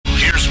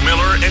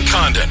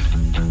Condon.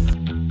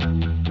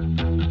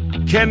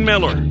 Ken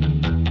Miller.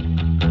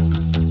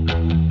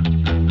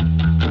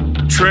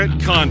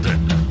 Trent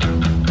Condon.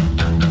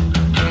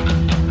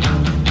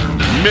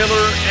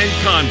 Miller and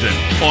Condon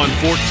on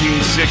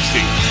 1460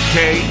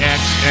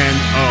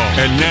 KXNO.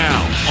 And now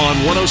on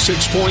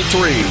 106.3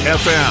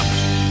 FM.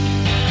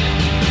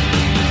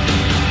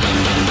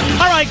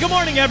 All right, good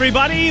morning,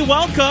 everybody.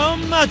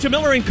 Welcome to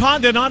Miller and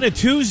Condon on a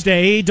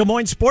Tuesday. Des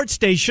Moines Sports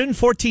Station,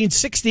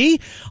 1460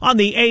 on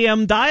the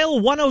AM dial,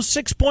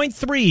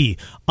 106.3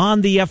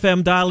 on the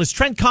FM dial. It's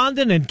Trent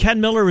Condon and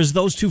Ken Miller as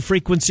those two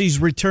frequencies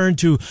return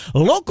to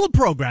local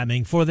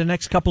programming for the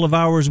next couple of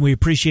hours. We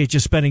appreciate you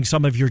spending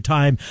some of your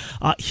time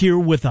here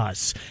with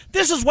us.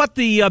 This is what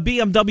the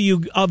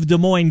BMW of Des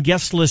Moines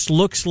guest list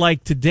looks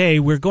like today.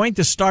 We're going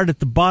to start at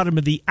the bottom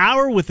of the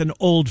hour with an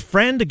old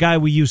friend, a guy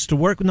we used to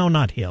work with. No,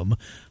 not him.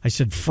 I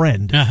said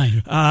friend.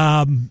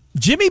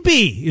 Jimmy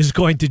B is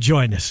going to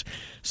join us.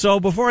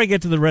 So before I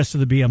get to the rest of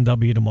the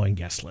BMW Des Moines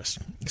guest list,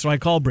 so I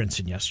called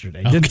Brinson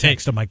yesterday. Didn't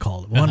text him, I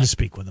called him. Wanted to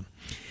speak with him.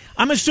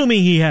 I'm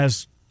assuming he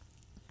has,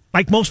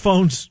 like most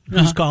phones,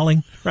 who's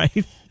calling,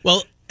 right?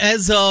 Well,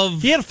 as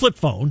of... He had a flip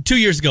phone. 2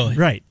 years ago.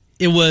 Right.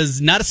 It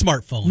was not a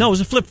smartphone. No, it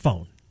was a flip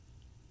phone.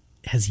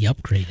 Has he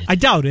upgraded? I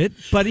doubt it,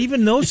 but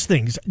even those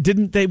things,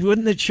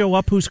 wouldn't it show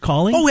up who's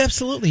calling? Oh,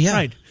 absolutely, yeah.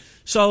 Right.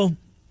 So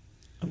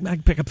I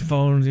pick up the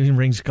phone, it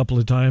rings a couple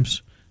of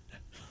times.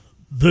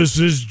 This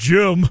is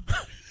Jim.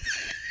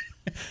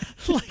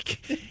 Like,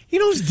 he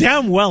knows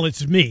damn well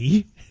it's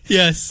me.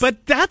 Yes.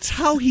 But that's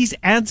how he's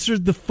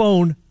answered the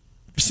phone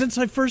since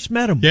I first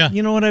met him. Yeah.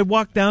 You know, when I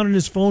walked down and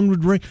his phone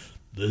would ring,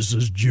 this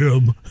is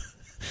Jim.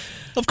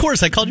 Of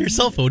course, I called your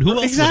cell phone. Who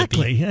else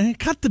exactly. would it be?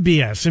 Cut the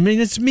BS. I mean,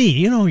 it's me.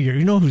 You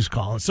know who's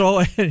calling.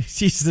 So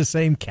she's the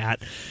same cat.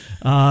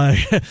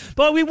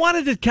 But we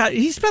wanted to.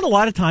 He spent a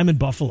lot of time in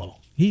Buffalo.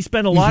 He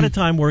spent a lot of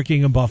time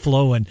working in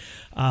Buffalo, and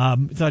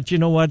thought, you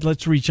know what,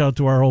 let's reach out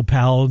to our old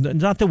pal.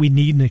 Not that we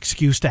need an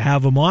excuse to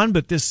have him on,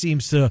 but this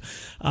seems to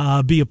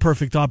be a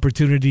perfect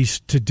opportunity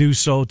to do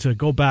so, to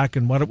go back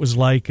and what it was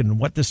like and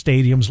what the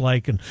stadium's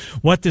like and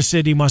what the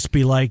city must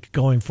be like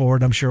going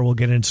forward. I'm sure we'll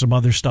get into some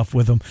other stuff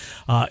with him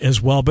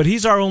as well. But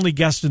he's our only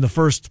guest in the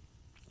first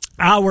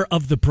hour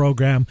of the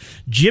program.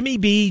 Jimmy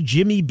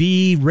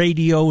B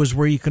Radio is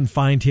where you can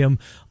find him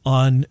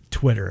on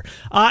Twitter.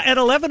 At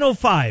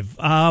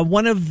 11:05,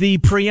 one of the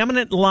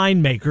preeminent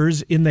line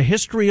makers in the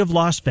history of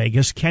Las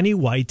Vegas, Kenny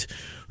White,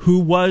 who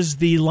was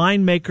the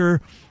line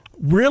maker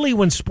really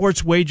when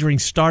sports wagering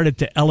started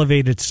to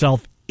elevate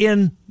itself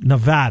in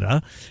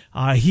Nevada.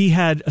 He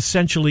had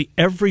essentially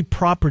every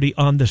property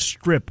on the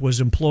Strip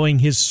was employing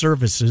his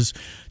services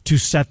to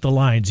set the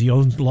lines. He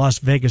owned Las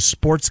Vegas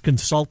Sports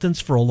Consultants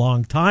for a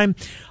long time.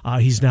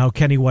 He's now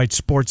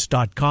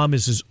KennyWhiteSports.com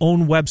is his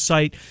own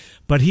website.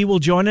 But he will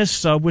join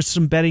us with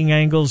some betting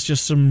angles,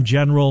 just some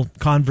general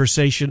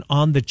conversation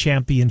on the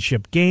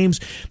championship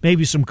games,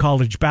 maybe some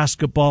college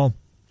basketball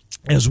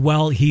as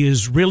well. He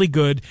is really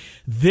good.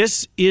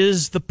 This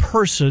is the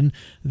person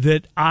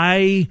that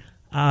I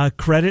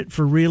credit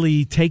for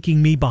really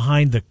taking me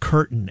behind the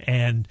curtain,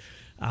 and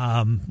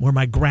where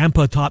my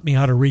grandpa taught me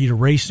how to read a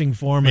racing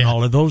form and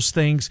all of those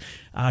things.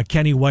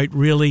 Kenny White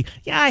really,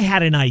 I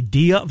had an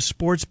idea of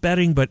sports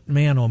betting, but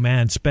man, oh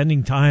man,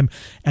 spending time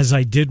as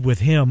I did with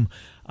him,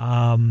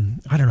 I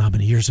don't know how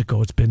many years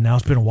ago it's been now.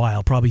 It's been a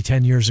while, probably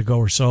 10 years ago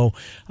or so,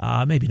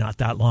 maybe not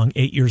that long,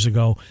 8 years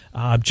ago.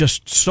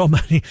 Just so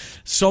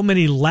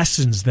many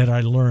lessons that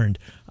I learned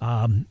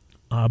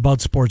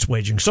about sports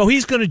wagering. So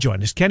he's going to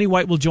join us. Kenny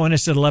White will join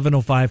us at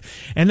 11:05.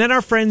 And then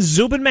our friend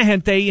Zubin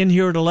Mehenti in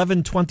here at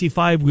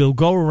 11:25. We'll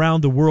go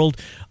around the world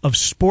of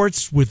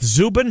sports with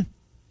Zubin.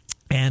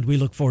 And we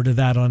look forward to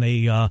that on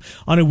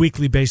a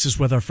weekly basis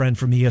with our friend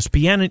from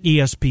ESPN and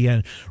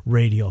ESPN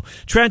Radio.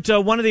 Trent,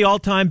 one of the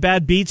all-time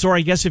bad beats, or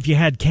I guess if you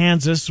had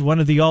Kansas, one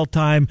of the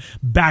all-time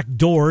back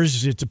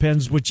doors, it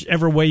depends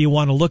whichever way you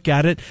want to look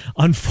at it,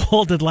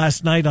 unfolded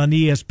last night on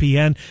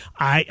ESPN.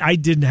 I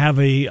didn't have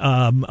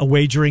a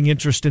wagering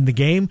interest in the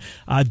game.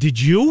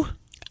 Did you?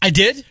 I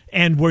did.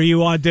 And were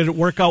you on? Did it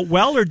work out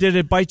well, or did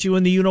it bite you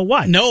in the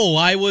you-know-what? No,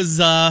 I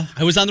was on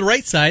the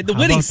right side, the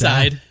winning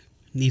side.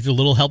 Needed a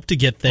little help to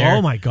get there.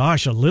 Oh, my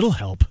gosh, a little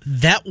help.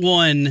 That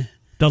one.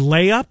 The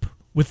layup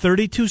with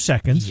 32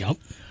 seconds. Yep.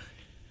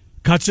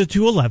 Cuts it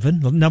to 11.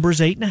 The number's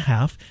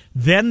 8.5.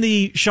 Then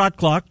the shot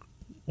clock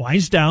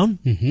winds down.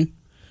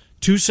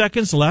 2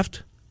 seconds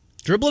left.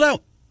 Dribble it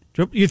out.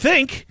 You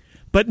think,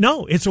 but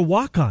no, it's a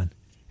walk-on.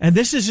 And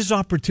this is his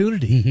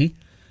opportunity.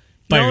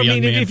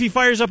 If he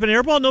fires up an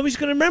air ball, nobody's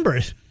going to remember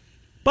it.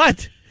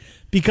 But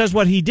because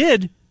what he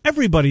did,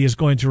 everybody is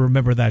going to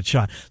remember that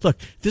shot. Look,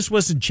 this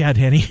wasn't Chad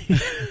Henne,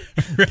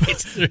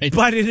 right.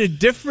 but in a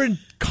different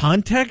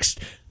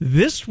context,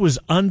 this was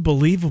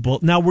unbelievable.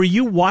 Now, were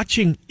you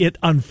watching it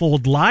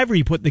unfold live, or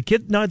you put the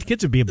kids? No, the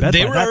kids would be in bed.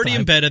 They were already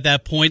in bed at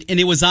that point, and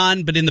it was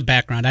on, but in the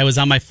background. I was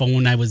on my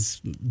phone. I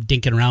was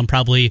dinking around,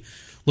 probably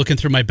looking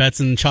through my bets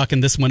and chalking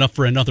this one up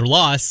for another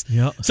loss.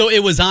 Yeah. So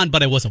it was on,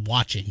 but I wasn't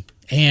watching.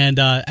 And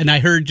I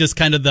heard just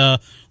kind of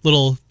the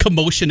little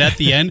commotion at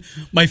the end.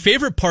 My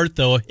favorite part,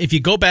 though, if you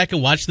go back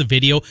and watch the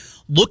video,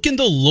 look in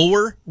the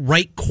lower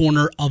right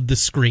corner of the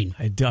screen.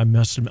 I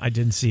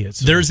didn't see it.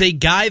 So. There's a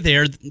guy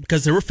there,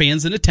 because there were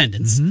fans in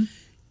attendance,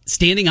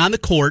 standing on the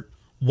court,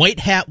 white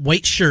hat,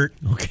 white shirt.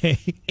 Okay.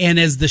 And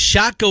as the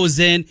shot goes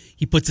in,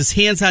 he puts his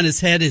hands on his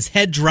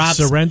head drops.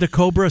 Surrender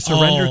Cobra?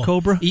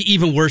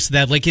 Even worse than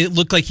that. Like, it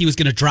looked like he was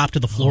going to drop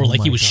to the floor,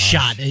 like he was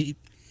shot.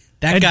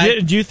 That guy.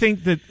 Do you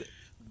think that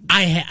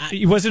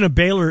he wasn't a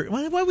Baylor?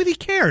 Why would he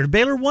care?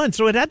 Baylor won,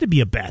 so it had to be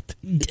a bet.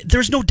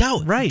 There's no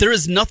doubt. Right. There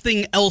is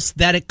nothing else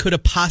that it could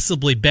have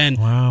possibly been.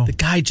 Wow. The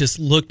guy just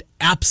looked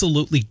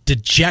absolutely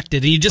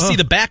dejected. And you just see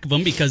the back of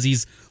him because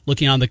he's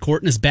looking on the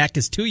court and his back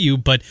is to you.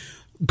 But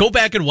go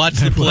back and watch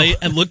the play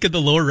and look at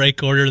the lower right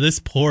corner. This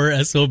poor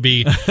SOB.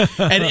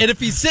 and if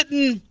he's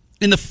sitting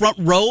in the front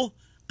row,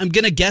 I'm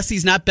going to guess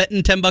he's not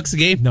betting $10 a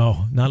game.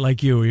 No, not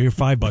like you. You're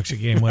 $5 a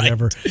game,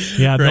 whatever. Right.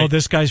 Yeah, no,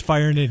 this guy's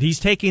firing it. He's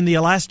taking the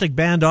elastic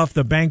band off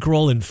the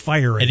bankroll and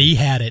firing. And he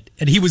had it.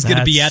 And he was going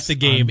to be at the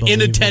game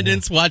in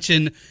attendance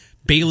watching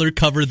Baylor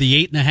cover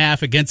the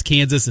 8.5 against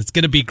Kansas. It's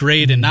going to be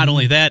great. And not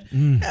only that,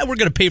 we're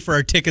going to pay for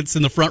our tickets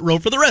in the front row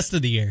for the rest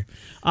of the year.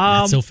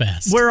 Not so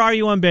fast. Where are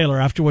you on Baylor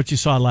after what you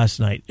saw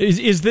last night?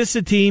 Is this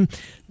a team?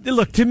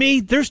 Look, to me,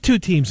 there's two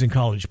teams in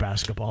college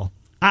basketball.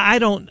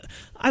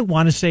 I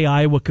want to say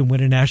Iowa can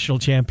win a national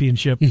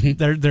championship.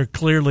 They're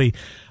clearly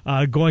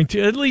going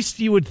to, at least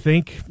you would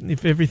think,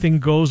 if everything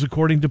goes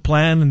according to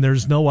plan and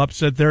there's no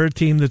upset, they're a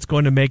team that's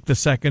going to make the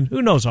second.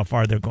 Who knows how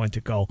far they're going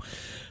to go.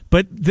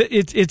 But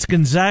it's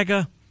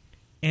Gonzaga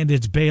and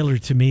it's Baylor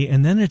to me.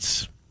 And then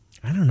it's,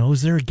 I don't know,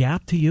 is there a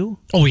gap to you?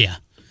 Oh, yeah.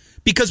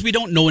 Because we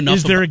don't know enough.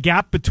 Is there a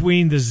gap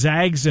between the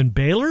Zags and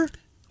Baylor?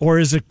 Or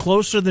is it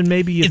closer than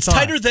maybe you thought? It's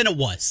tighter than it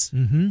was.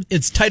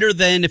 It's tighter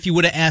than if you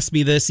would have asked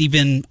me this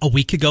even a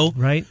week ago.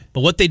 Right.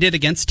 But what they did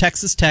against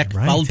Texas Tech,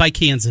 followed by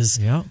Kansas,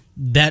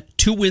 that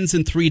 2 wins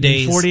in 3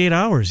 days. In 48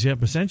 hours,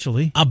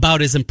 essentially.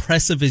 About as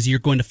impressive as you're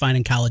going to find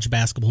in college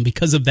basketball. And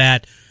because of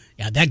that,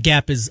 that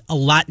gap is a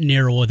lot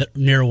narrower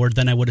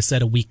than I would have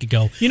said a week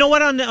ago. You know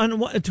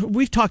what?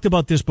 We've talked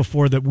about this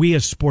before, that we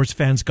as sports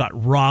fans got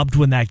robbed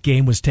when that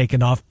game was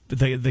taken off,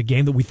 the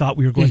game that we thought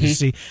we were going to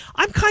see.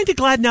 I'm kind of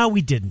glad now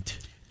we didn't.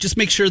 Just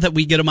make sure that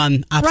we get them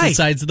on opposite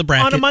sides of the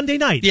bracket. On a Monday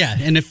night. Yeah,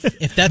 and if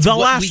that's the what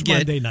last we get,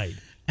 Monday night.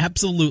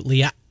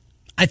 Absolutely.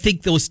 I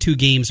think those two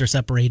games are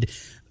separated.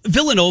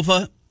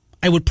 Villanova,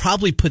 I would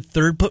probably put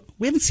third, but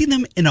we haven't seen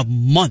them in a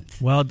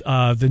month. Well,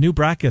 the new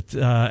bracket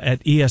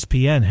at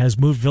ESPN has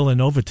moved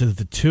Villanova to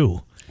the 2.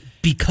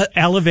 Because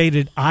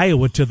elevated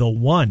Iowa to the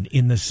 1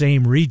 in the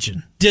same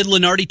region. Did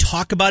Lenardi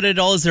talk about it at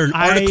all? Is there an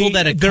article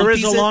that accompanies There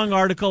is a long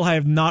article. I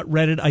have not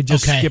read it. I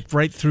just skipped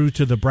right through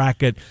to the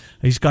bracket.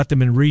 He's got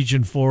them in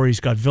Region 4. He's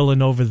got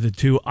Villanova the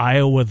 2,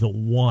 Iowa the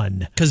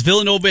 1. Because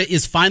Villanova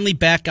is finally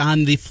back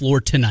on the floor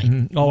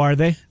tonight. Oh, are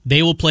they?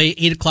 They will play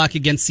 8 o'clock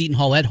against Seton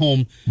Hall at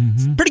home.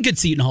 Pretty good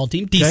Seton Hall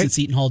team. Decent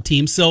Seton Hall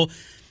team. So,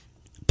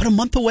 but a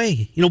month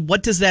away.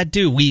 What does that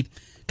do? We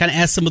kind of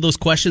asked some of those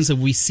questions. Have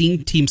we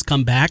seen teams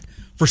come back?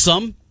 For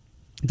some,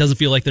 it doesn't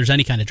feel like there's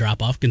any kind of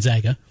drop-off.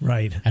 Gonzaga.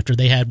 Right. After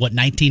they had,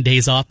 19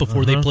 days off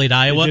before they played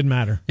Iowa? It didn't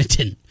matter. It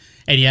didn't.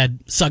 And you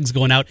had Suggs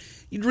going out.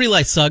 You'd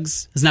realize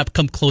Suggs has not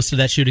come close to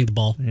that shooting the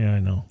ball. Yeah, I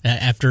know.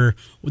 After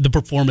the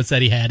performance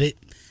that he had.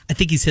 I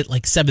think he's hit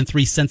like 7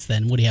 since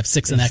then. Would he have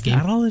 6 in that game?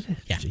 Is that all it is?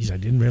 Yeah. Jeez, I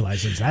didn't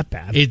realize it was that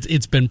bad.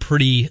 It's been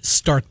pretty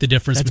stark, the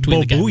difference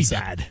between the guys. Bo Buie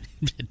bad.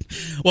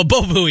 Well,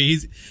 Bo Buie,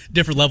 he's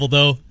different level,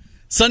 though.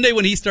 Sunday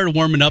when he started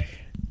warming up,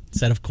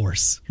 said, of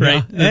course,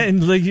 right? Yeah.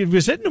 And he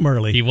was hitting them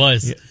early. He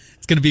was. Yeah.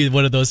 It's going to be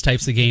one of those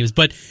types of games.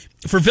 But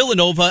for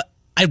Villanova,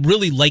 I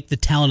really like the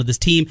talent of this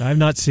team. I've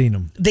not seen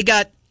them. They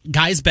got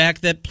guys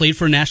back that played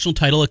for a national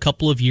title a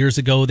couple of years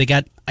ago. They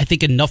got, I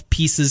think, enough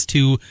pieces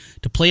to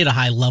play at a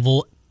high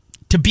level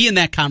to be in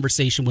that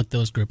conversation with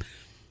those group.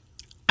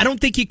 I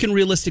don't think you can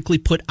realistically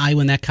put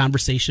Iowa in that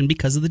conversation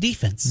because of the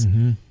defense.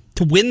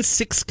 To win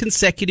 6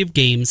 consecutive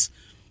games,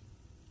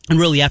 and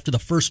really after the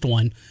first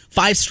one,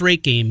 5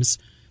 straight games,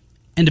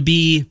 and to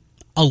be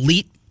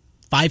elite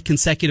 5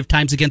 consecutive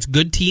times against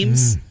good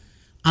teams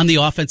on the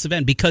offensive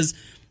end. Because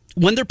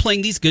when they're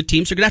playing these good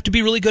teams, they're going to have to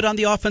be really good on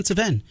the offensive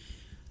end.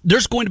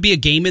 There's going to be a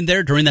game in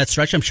there during that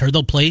stretch. I'm sure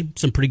they'll play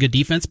some pretty good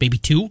defense, maybe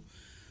 2.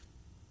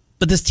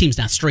 But this team's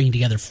not stringing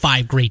together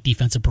 5 great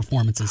defensive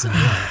performances in a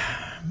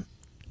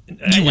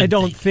row. I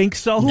don't think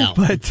so, No.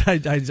 but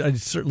I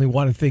certainly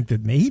want to think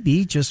that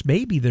maybe, just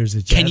maybe, there's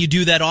a chance. Can you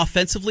do that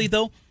offensively,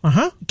 though?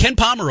 Ken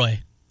Pomeroy,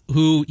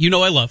 who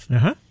I love,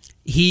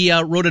 he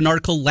wrote an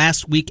article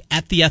last week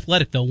at The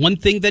Athletic, though. One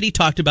thing that he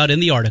talked about in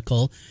the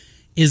article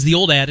is the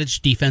old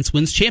adage, defense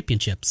wins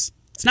championships.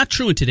 It's not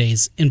true in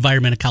today's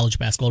environment of college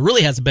basketball. It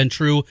really hasn't been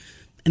true,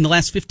 in the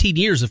last 15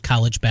 years of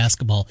college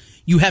basketball,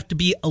 you have to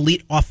be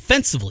elite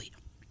offensively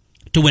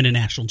to win a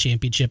national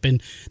championship,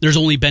 and there's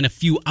only been a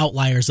few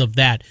outliers of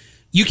that.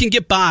 You can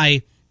get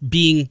by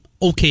being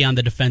okay on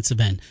the defensive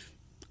end.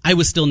 I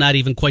was still not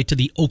even quite to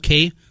the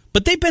okay,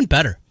 but they've been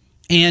better.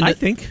 And I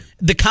think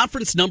the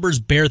conference numbers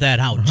bear that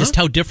out, just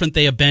how different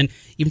they have been,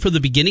 even from the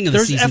beginning of the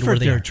season. There's effort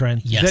there,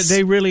 Trent. Yes.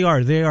 They really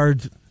are. They are,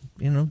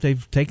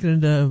 they've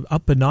taken it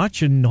up a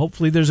notch, and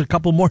hopefully there's a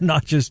couple more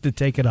notches to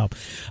take it up.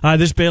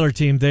 This Baylor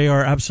team, they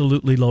are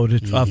absolutely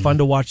loaded. Fun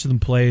to watch them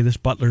play. This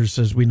Butler's,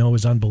 as we know,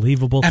 is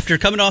unbelievable. After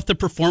coming off the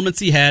performance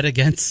he had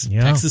against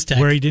Texas Tech,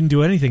 where he didn't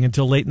do anything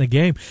until late in the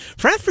game.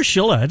 Fran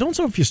Fraschilla, I don't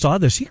know if you saw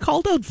this, he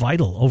called out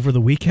Vital over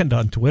the weekend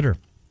on Twitter.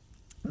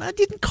 I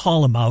didn't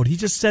call him out. He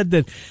just said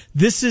that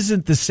this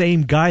isn't the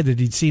same guy that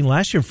he'd seen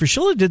last year.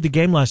 Fraschilla did the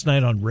game last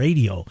night on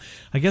radio.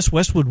 I guess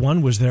Westwood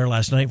One was there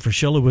last night.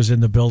 Fraschilla was in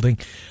the building.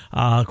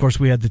 Of course,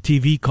 we had the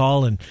TV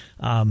call, and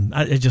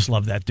I just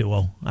love that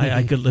duo.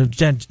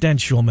 Dan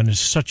Schulman is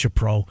such a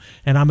pro,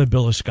 and I'm a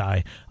Billis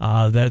guy.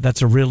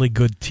 That's a really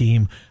good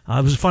team.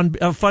 It was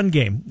a fun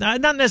game.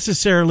 Not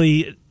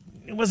necessarily.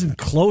 It wasn't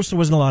close. There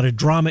wasn't a lot of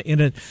drama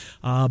in it,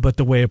 but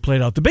the way it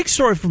played out. The big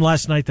story from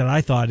last night that I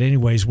thought,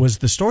 anyways, was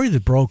the story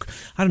that broke,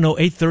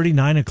 8:30,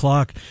 9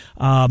 o'clock.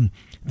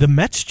 The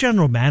Mets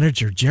general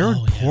manager, Jared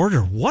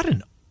Porter, what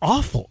an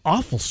awful,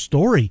 awful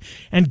story.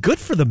 And good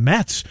for the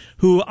Mets,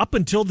 who up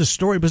until the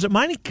story, was it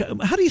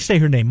how do you say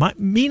her name?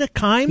 Mina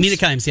Kimes? Mina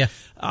Kimes,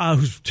 yeah.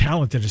 Who's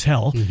talented as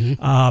hell,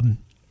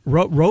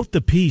 wrote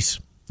the piece.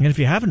 And if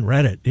you haven't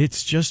read it,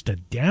 it's just a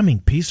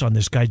damning piece on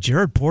this guy,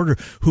 Jared Porter,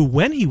 who,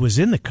 when he was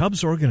in the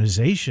Cubs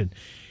organization,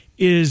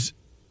 is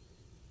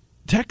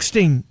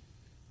texting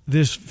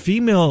this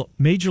female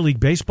Major League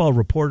Baseball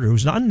reporter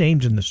who's not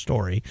named in the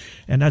story,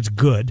 and that's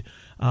good,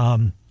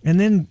 and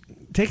then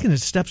taking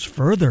it steps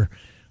further,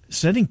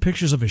 sending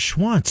pictures of his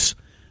schwanz,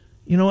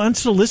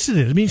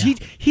 unsolicited. I mean,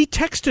 he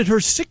texted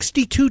her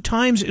 62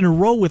 times in a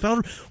row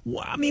without her.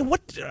 I mean,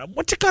 what's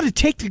it got to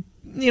take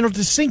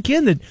to sink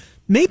in that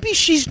maybe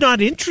she's not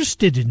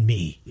interested in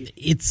me?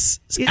 It's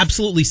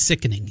absolutely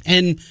sickening.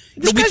 And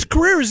this guy's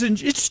career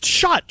it's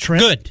shot,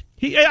 Trent. Good.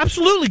 He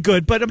absolutely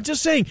good, but I'm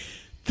just saying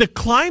the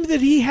climb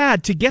that he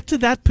had to get to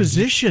that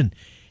position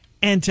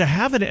and to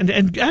have it,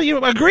 and I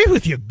agree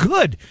with you,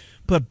 good.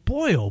 But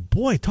boy, oh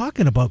boy,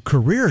 talking about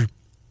career,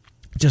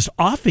 just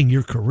offing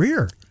your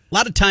career. A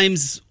lot of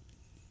times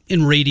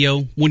in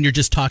radio, when you're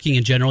just talking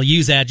in general, you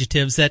use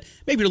adjectives that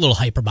maybe are a little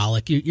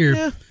hyperbolic.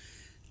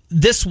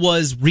 This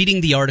was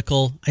reading the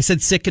article. I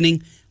said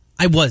sickening.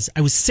 I was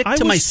sick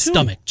to my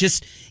stomach.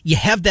 Just, you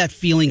have that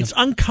feeling. It's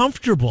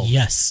uncomfortable.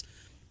 Yes.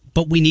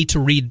 But we need to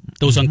read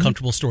those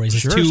uncomfortable stories.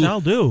 Sure as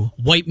hell do.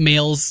 White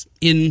males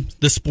in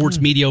the sports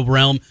media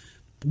realm,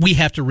 we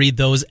have to read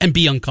those and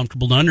be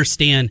uncomfortable to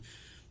understand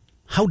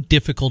how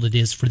difficult it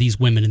is for these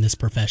women in this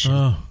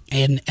profession.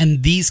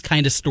 And these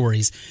kind of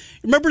stories.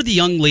 Remember the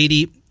young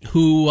lady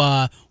who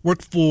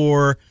worked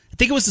for, I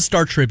think it was the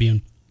Star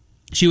Tribune.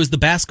 She was the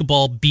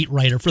basketball beat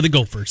writer for the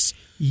Gophers.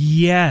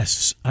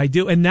 Yes, I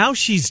do. And now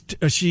she's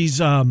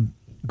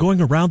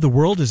going around the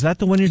world. Is that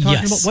the one you're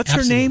talking about? What's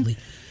absolutely. her name?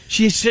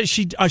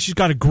 She's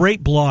got a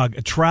great blog,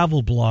 a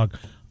travel blog.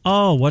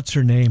 Oh, what's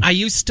her name? I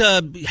used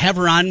to have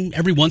her on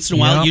every once in a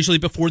while, usually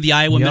before the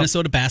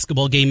Iowa-Minnesota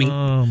basketball game.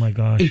 Oh, my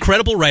gosh.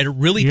 Incredible writer,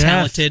 really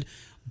talented.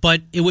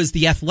 But it was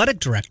the athletic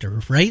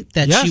director, right?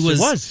 That yes, she was,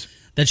 it was.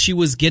 That she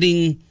was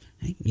getting,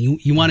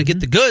 you want to get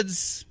the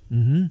goods.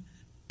 Mm-hmm.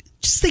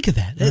 Just think of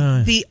that.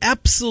 The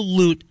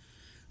absolute,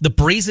 the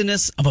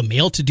brazenness of a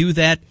male to do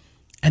that,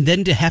 and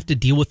then to have to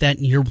deal with that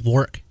in your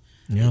work.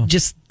 Yeah.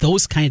 Just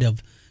those kind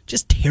of,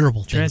 just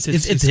terrible things.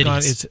 It's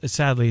hideous.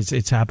 Sadly,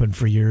 it's happened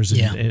for years.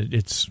 And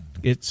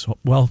it's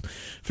well,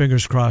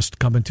 fingers crossed,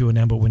 coming to an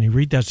end. But when you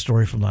read that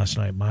story from last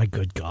night, my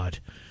good God,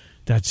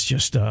 that's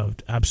just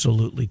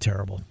absolutely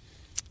terrible.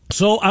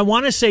 So I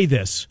want to say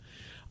this.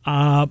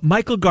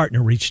 Michael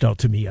Gartner reached out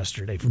to me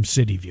yesterday from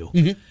Cityview.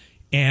 Mm-hmm.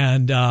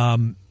 And,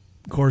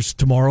 of course,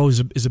 tomorrow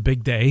is a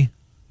big day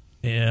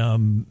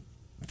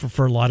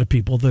for a lot of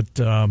people that,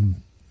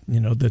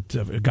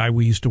 a guy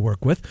we used to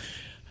work with.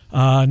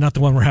 Not the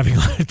one we're having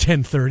on at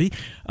 10:30,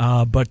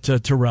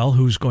 but Terrell,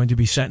 who's going to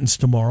be sentenced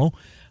tomorrow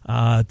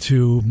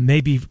to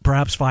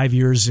perhaps 5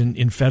 years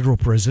in federal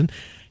prison.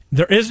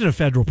 There isn't a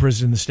federal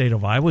prison in the state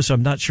of Iowa, so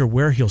I'm not sure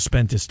where he'll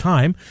spend his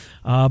time,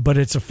 but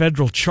it's a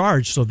federal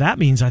charge, so that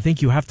means I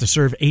think you have to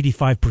serve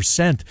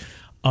 85%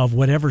 of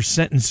whatever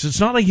sentence. It's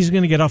not like he's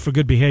going to get off for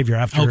good behavior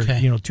after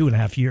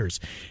 2.5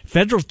 years.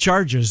 Federal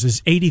charges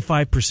is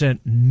 85%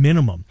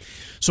 minimum.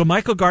 So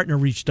Michael Gartner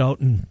reached out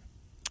and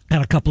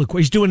had a couple of.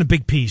 He's doing a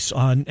big piece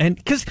on, and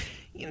because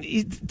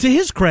to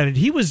his credit,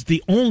 he was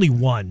the only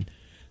one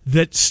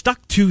that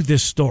stuck to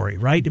this story.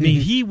 Right? I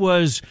mean, he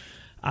was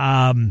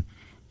the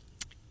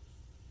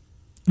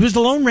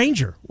Lone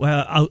Ranger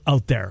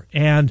out there,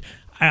 and.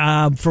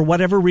 For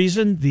whatever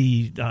reason,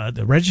 the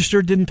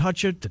Register didn't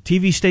touch it. The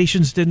TV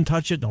stations didn't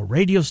touch it. No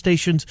radio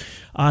stations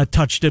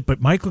touched it. But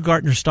Michael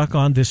Gartner stuck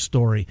on this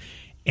story.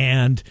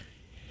 And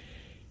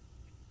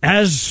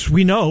As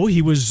we know,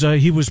 he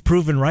was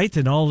proven right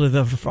in all of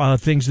the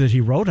things that he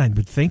wrote. I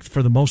would think,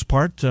 for the most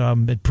part,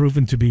 it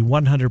proven to be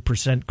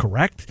 100%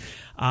 correct.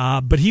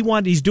 But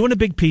he's doing a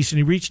big piece, and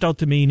he reached out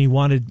to me, and he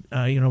wanted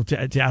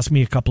to ask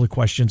me a couple of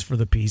questions for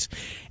the piece,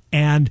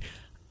 and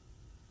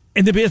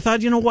I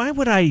thought, why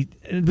would I?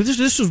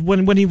 This was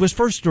when he was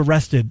first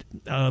arrested.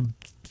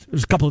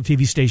 There's a couple of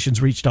TV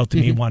stations reached out to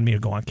me and wanted me to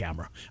go on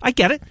camera. I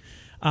get it,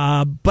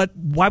 but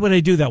why would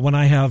I do that when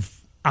I have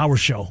our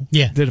show?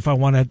 Yeah. That if I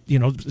want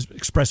to,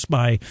 express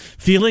my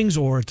feelings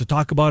or to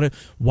talk about it,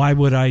 why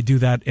would I do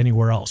that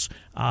anywhere else?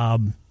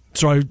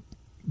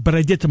 But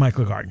I did to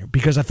Michael Gardner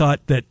because I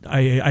thought that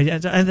I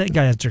think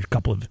I answered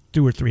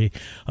two or three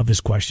of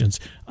his questions,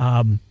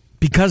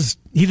 because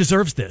he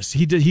deserves this.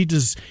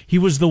 He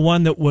was the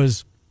one that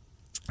was,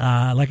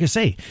 like I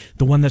say,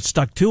 the one that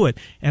stuck to it.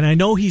 And I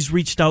know he's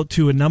reached out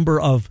to a number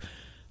of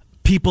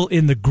people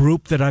in the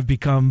group that I've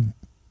become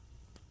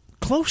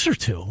closer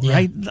to,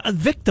 right?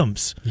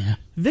 Victims,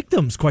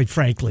 quite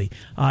frankly,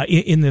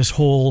 in this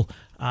whole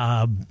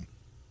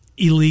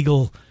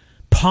illegal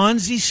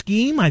Ponzi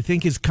scheme, I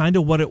think, is kind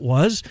of what it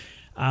was.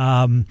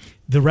 The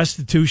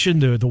restitution,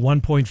 the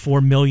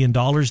 $1.4 million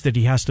that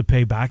he has to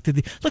pay back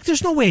to look,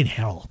 there's no way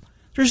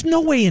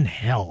in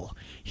hell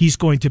he's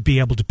going to be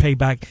able to pay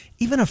back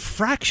even a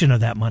fraction of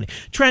that money.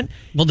 Trent.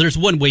 Well, there's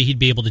one way he'd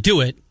be able to do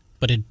it,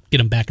 but it'd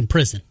get him back in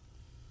prison.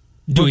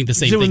 Doing the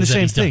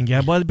same thing.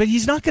 Yeah, but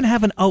he's not going to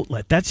have an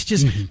outlet. That's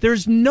just,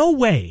 there's no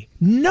way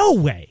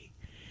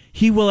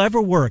he will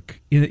ever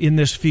work in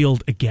this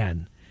field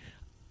again.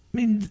 I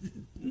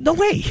mean, no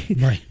way.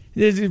 Right.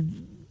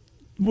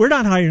 We're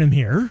not hiring him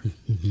here.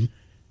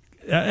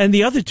 And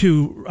the other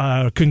two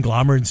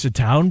conglomerates in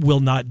town will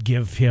not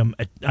give him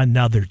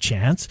another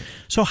chance.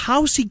 So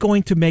how's he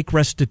going to make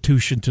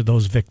restitution to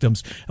those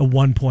victims at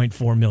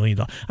 $1.4 million?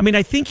 I mean,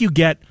 I think you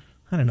get,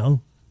 I don't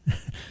know,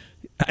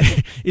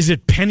 is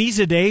it pennies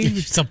a day?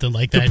 Something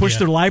like that. To push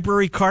their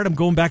library card. I'm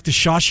going back to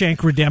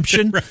Shawshank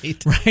Redemption,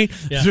 right?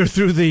 Yeah.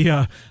 Through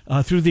the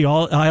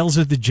aisles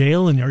of the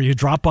jail, or you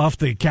drop off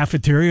the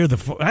cafeteria.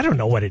 I don't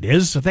know what it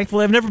is. So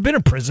thankfully, I've never been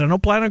in prison. I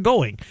don't plan on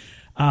going.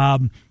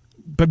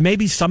 But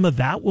maybe some of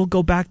that will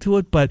go back to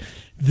it. But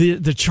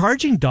the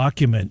charging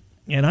document,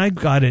 and I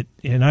got it,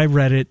 and I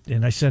read it,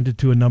 and I sent it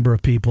to a number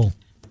of people.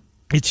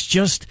 It's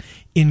just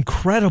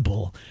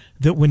incredible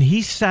that when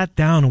he sat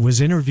down and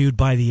was interviewed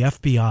by the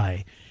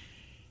FBI,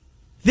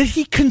 that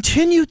he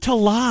continued to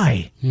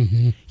lie.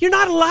 You're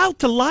not allowed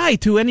to lie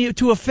to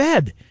a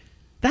Fed.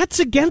 That's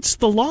against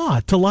the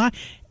law to lie.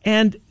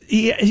 And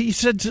he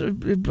said,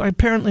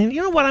 apparently,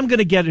 you know what? I'm going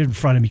to get it in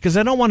front of me because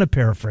I don't want to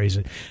paraphrase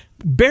it.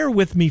 Bear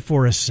with me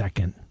for a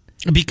second.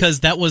 Because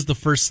that was the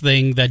first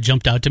thing that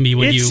jumped out to me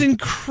when It's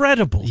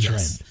incredible,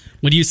 yes. Trent.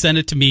 When you sent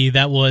it to me,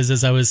 that was,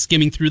 as I was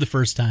skimming through the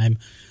first time,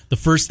 the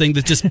first thing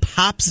that just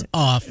pops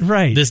off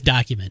this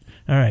document.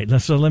 All right,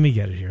 so let me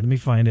get it here. Let me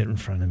find it in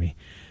front of me.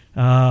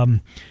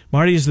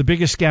 Marty is the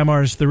biggest scam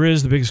artist there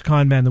is, the biggest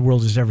con man the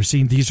world has ever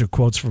seen. These are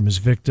quotes from his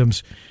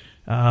victims.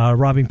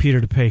 Robbing Peter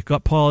to pay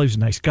Paul. He was a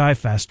nice guy,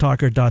 fast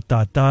talker, ...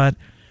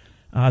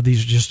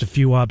 These are just a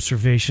few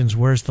observations.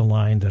 Where's the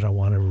line that I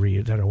want to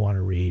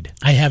read?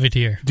 I have it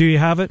here. Do you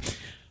have it?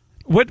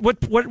 What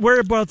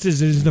whereabouts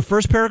is it? Is it the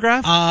first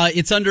paragraph?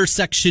 It's under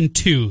section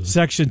 2.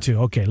 Section 2.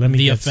 Okay, let me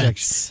the get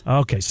offense.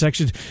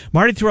 Section.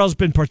 Marty Terrell's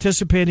been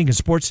participating in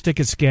sports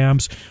ticket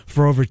scams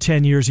for over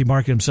 10 years. He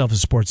marketed himself as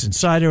a sports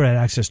insider, had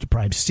access to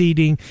prime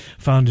seating,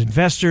 found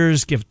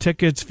investors, give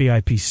tickets,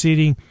 VIP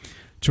seating.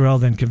 Terrell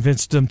then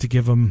convinced them to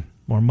give him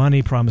more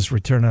money, promised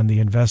return on the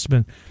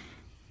investment.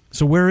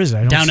 So where is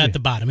it? Down at the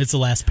bottom. It's the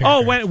last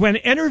paragraph. Oh, when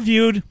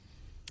interviewed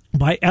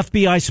by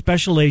FBI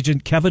Special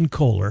Agent Kevin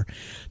Kohler,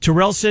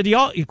 Terrell said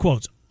he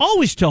quotes,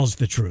 always tells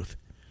the truth,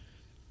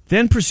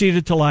 then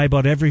proceeded to lie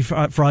about every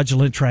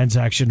fraudulent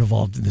transaction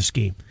involved in the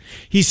scheme.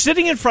 He's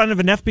sitting in front of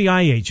an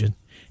FBI agent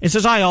and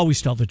says, I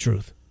always tell the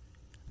truth.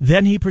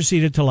 Then he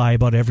proceeded to lie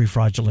about every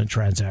fraudulent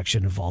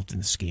transaction involved in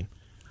the scheme.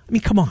 I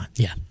mean, come on.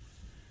 Yeah.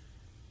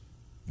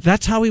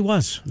 That's how he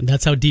was.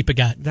 That's how deep it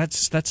got.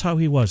 That's how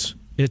he was.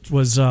 It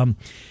was,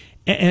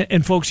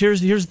 and folks,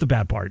 here's the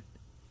bad part.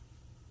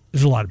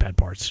 There's a lot of bad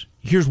parts.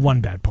 Here's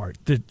one bad part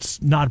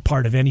that's not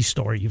part of any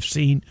story you've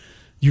seen,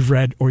 you've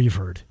read, or you've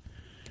heard.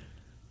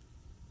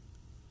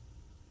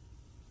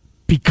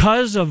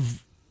 Because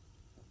of,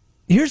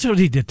 here's what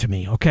he did to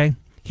me, okay?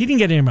 He didn't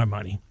get any of my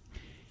money.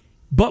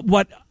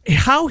 But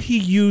how he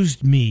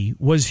used me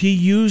was he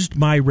used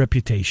my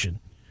reputation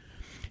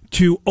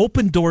to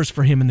open doors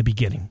for him in the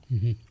beginning.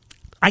 Mm-hmm.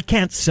 I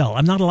can't sell.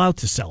 I'm not allowed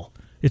to sell.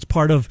 It's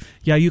part of,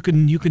 you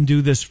can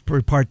do this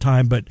for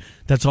part-time, but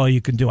that's all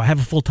you can do. I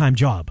have a full-time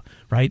job,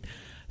 right?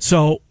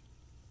 So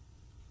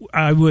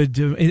I would,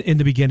 in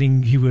the beginning,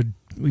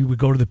 we would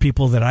go to the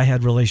people that I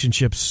had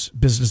relationships,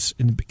 business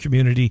in the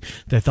community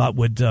that I thought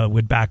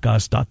would back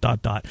us, ...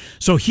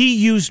 So he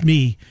used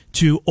me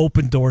to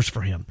open doors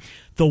for him.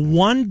 The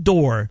one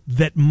door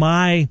that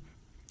my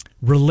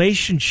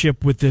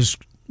relationship with this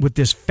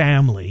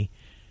family,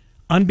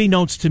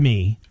 unbeknownst to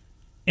me,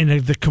 in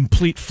the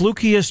complete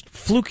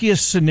flukiest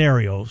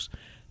scenarios,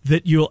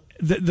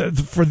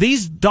 that for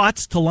these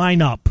dots to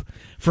line up,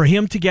 for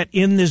him to get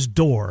in this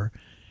door,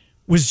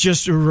 was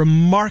just a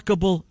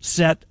remarkable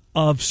set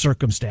of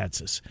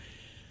circumstances.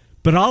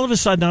 But all of a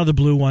sudden, out of the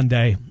blue one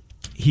day,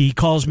 he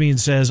calls me and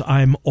says,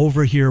 I'm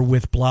over here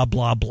with blah,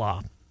 blah,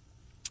 blah.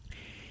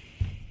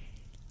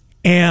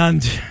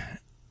 And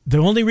the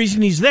only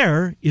reason he's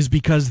there is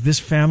because this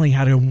family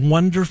had a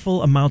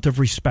wonderful amount of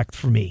respect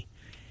for me.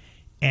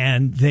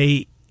 And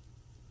they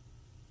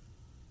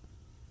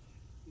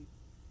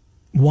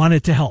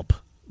wanted to help.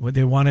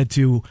 They wanted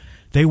to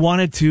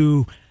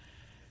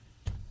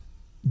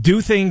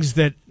do things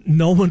that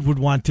no one would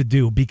want to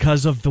do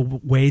because of the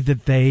way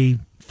that they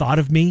thought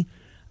of me,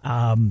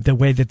 the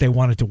way that they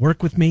wanted to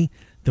work with me,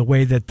 the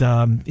way that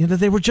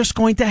they were just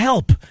going to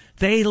help.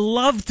 They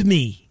loved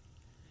me.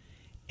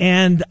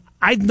 And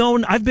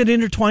I've been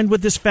intertwined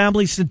with this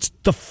family since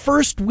the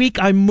first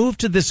week I moved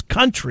to this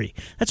country.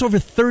 That's over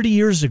 30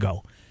 years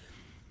ago.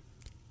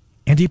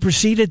 And he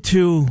proceeded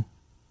to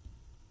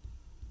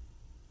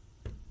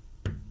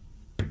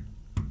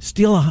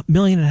steal $1.5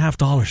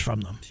 million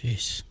from them.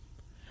 Jeez.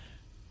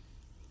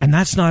 And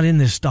that's not in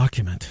this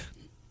document.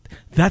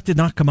 That did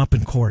not come up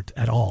in court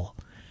at all.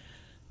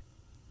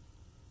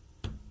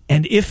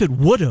 And if it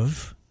would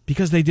have,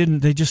 because they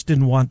just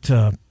want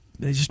to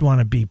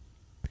be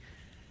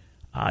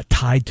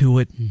tied to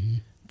it. Mm-hmm.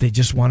 They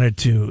just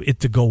wanted it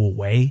to go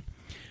away.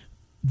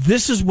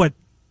 This is what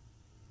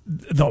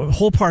the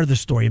whole part of the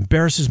story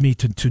embarrasses me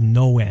to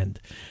no end.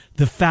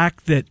 The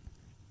fact that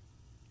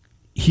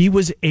he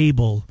was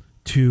able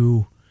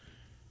to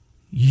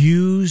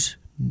use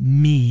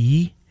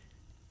me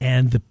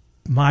and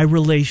my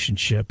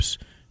relationships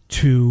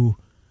to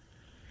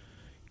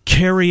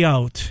carry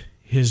out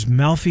his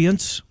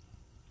malfeasance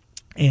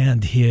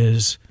and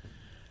his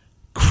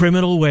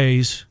criminal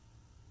ways.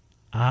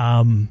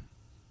 Doesn't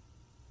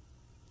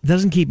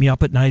keep me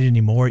up at night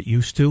anymore. It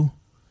used to,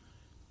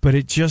 but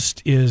it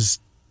just is.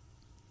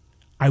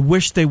 I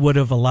wish they would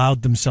have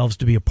allowed themselves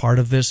to be a part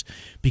of this,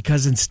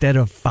 because instead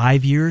of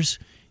 5 years,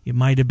 it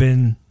might have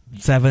been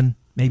 7,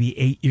 maybe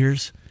 8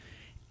 years.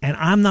 And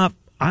I'm not.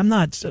 I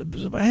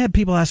had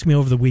people ask me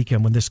over the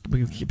weekend when this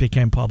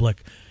became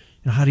public,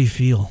 how do you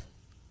feel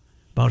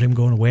about him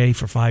going away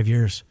for 5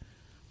 years?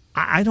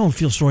 I don't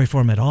feel sorry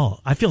for him at all.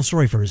 I feel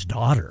sorry for his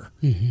daughter,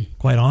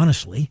 quite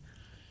honestly,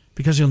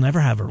 because he'll never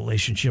have a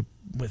relationship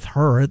with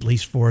her, at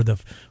least for the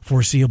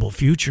foreseeable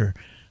future.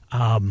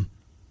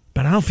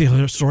 But I don't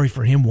feel sorry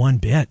for him one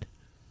bit.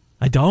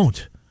 I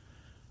don't.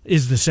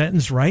 Is the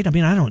sentence right? I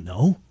mean, I don't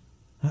know.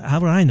 How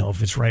would I know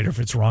if it's right or if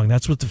it's wrong?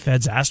 That's what the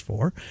feds asked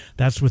for.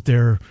 That's what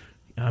they're.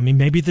 I mean,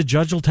 maybe the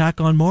judge will tack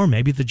on more.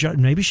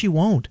 Maybe she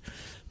won't.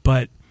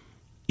 But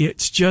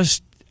it's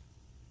just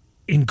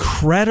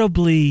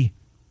incredibly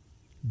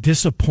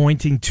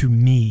disappointing to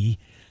me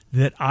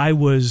that I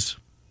was,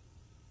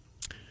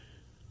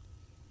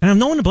 and I'm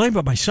no one to blame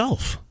but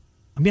myself.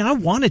 I mean, I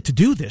wanted to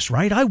do this,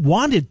 right? I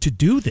wanted to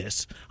do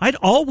this. I'd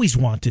always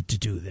wanted to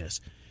do this.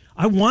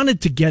 I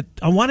wanted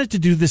to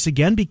do this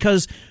again,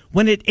 because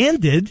when it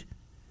ended,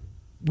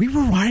 we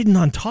were riding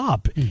on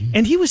top,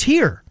 and he was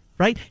here,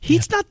 right?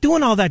 He's not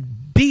doing all that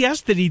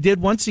BS that he did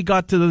once he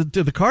got to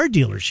the car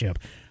dealership.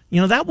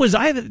 That was,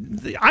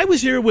 I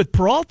was here with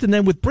Peralta and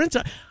then with Prince.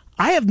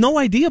 I have no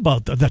idea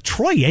about the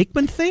Troy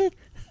Aikman thing.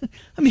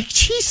 I mean,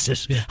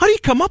 Jesus, how do you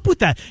come up with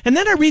that? And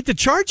then I read the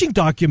charging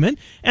document,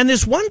 and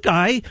this one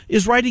guy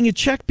is writing a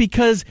check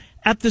because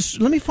let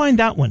me find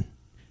that one.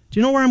 Do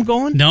you know where I'm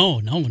going? No,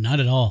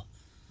 not at all.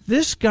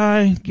 This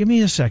guy, give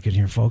me a second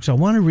here, folks. I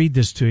want to read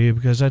this to you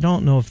because I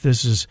don't know if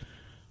this is,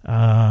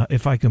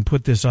 if I can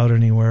put this out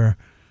anywhere.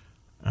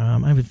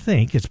 I would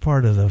think it's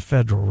part of the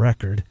federal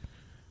record.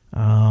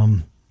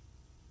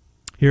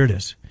 Here it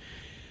is.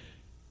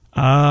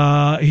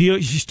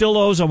 He still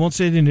owes, I won't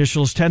say the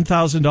initials,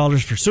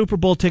 $10,000 for Super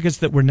Bowl tickets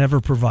that were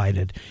never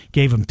provided.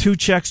 Gave him 2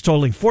 checks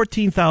totaling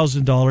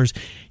 $14,000.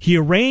 He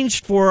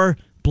arranged for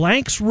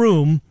Blank's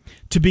room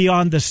to be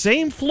on the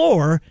same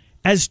floor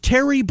as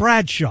Terry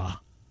Bradshaw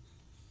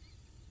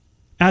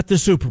at the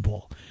Super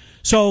Bowl.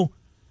 So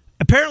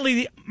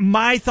apparently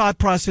my thought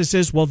process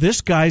is, well,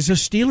 this guy's a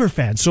Steeler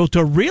fan. So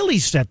to really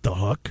set the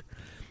hook,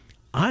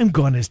 I'm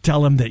going to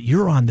tell him that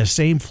you're on the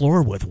same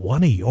floor with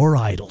one of your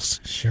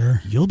idols.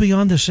 Sure. You'll be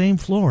on the same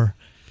floor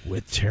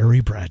with Terry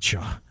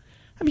Bradshaw.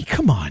 I mean,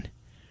 come on.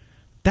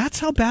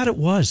 That's how bad it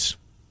was.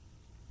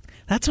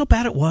 That's how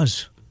bad it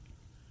was.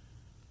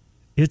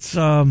 It's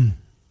the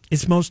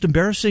most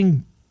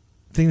embarrassing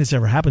thing that's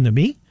ever happened to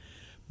me,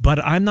 but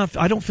I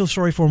don't feel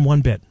sorry for him one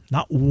bit.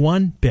 Not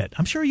one bit.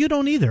 I'm sure you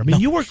don't either. I mean,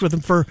 You worked with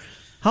him for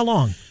how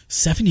long?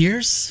 7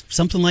 years,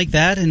 something like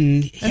that.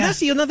 And that's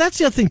the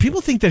other thing.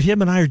 People think that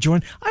him and I are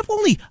joined.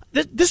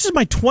 This is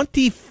my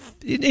 20,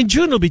 in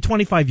June it'll be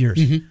 25 years.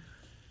 Mm-hmm.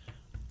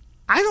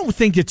 I don't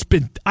think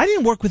I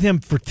didn't work with him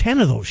for 10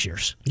 of those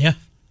years. Yeah.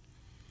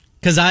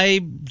 Because I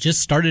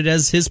just started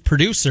as his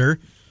producer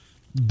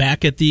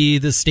back at the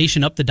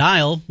station up the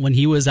dial when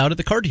he was out at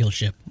the car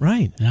dealership.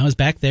 Right. And I was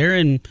back there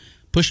and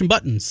pushing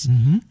buttons.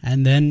 Mm-hmm.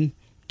 And then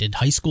did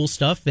high school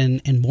stuff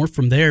and more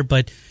from there.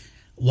 But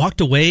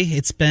walked away.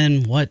 It's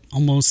been,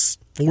 almost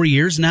 4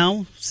 years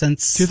now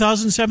since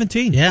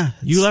 2017. Yeah.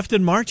 You left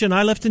in March and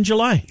I left in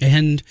July.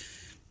 And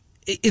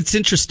it's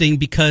interesting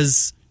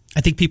because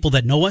I think people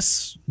that know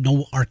us,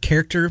 know our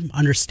character,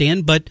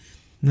 understand, but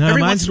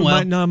every once in a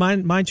while...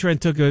 Mine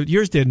Trent took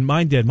yours didn't,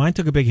 mine did. Mine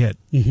took a big hit.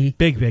 Mm-hmm.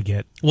 Big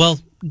hit. Well,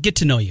 get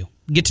to know you.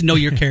 Get to know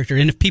your character.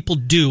 And if people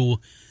do,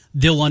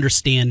 they'll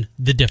understand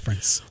the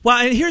difference. Well,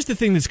 and here's the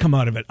thing that's come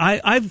out of it.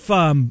 I've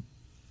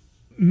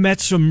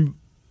met some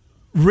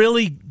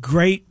really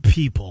great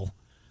people.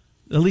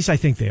 At least I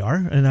think they are,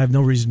 and I have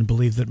no reason to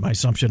believe that my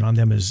assumption on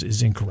them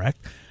is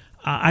incorrect.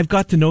 I've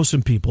got to know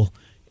some people.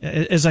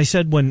 As I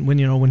said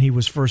when he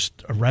was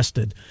first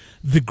arrested,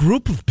 the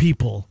group of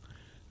people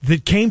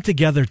that came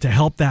together to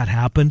help that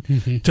happen,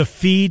 mm-hmm. to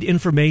feed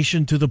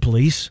information to the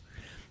police,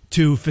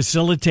 to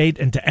facilitate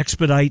and to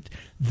expedite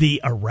the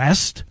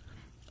arrest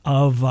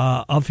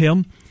of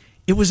him.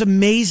 It was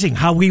amazing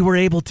how we were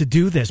able to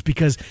do this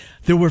because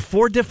there were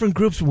 4 different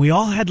groups and we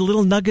all had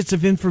little nuggets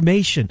of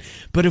information.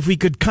 But if we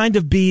could kind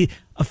of be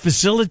a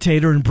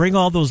facilitator and bring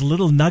all those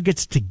little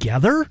nuggets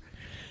together,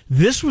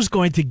 this was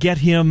going to get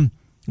him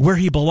where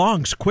he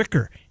belongs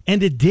quicker.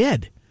 And it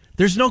did.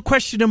 There's no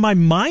question in my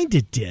mind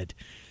it did.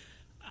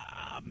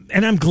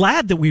 And I'm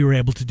glad that we were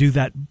able to do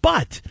that.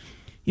 But,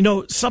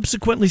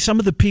 subsequently some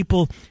of the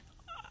people,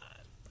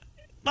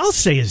 I'll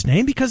say his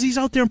name because he's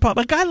out there in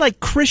public. A guy like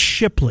Chris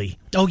Shipley.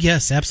 Oh,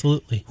 yes,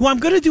 absolutely. Who I'm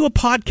going to do a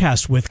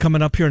podcast with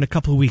coming up here in a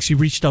couple of weeks. He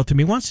reached out to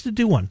me, wants to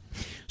do one.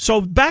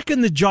 So back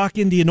in the Jock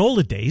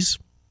Indianola days,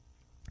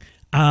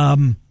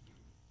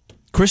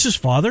 Chris's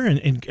father,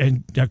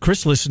 and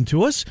Chris listened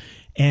to us,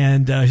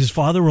 and his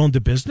father owned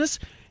a business.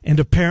 And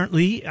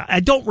apparently, I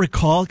don't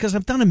recall because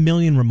I've done a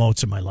million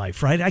remotes in my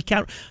life, right?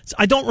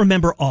 I don't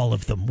remember all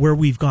of them where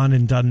we've gone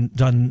and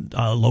done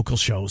local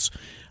shows.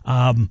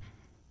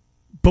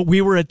 But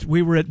we were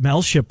at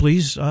Mel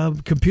Shipley's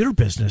computer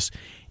business,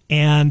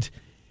 and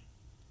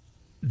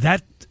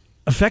that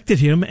affected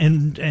him,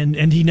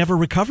 and he never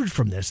recovered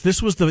from this.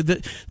 This was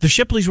the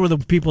Shipleys were the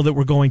people that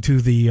were going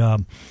to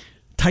the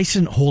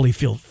Tyson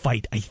Holyfield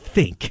fight. I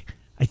think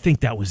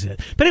that was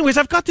it. But anyways,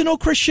 I've got to know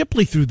Chris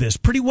Shipley through this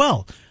pretty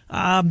well.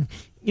 It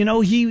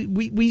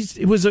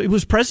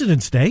was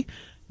President's Day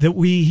that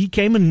he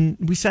came and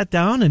we sat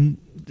down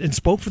and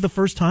spoke for the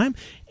first time,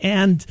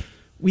 and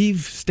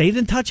we've stayed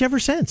in touch ever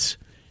since.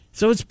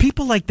 So it's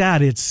people like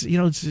that. It's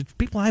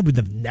people I would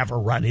have never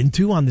run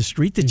into on the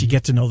street that you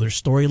get to know their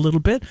story a little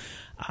bit.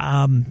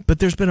 But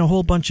there's been a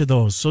whole bunch of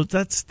those. So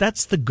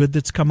that's the good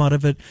that's come out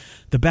of it.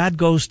 The bad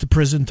goes to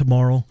prison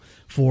tomorrow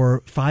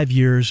for 5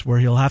 years, where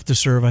he'll have to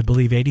serve, I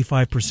believe,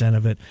 85%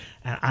 of it.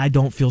 And I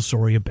don't feel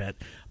sorry a bit.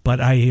 But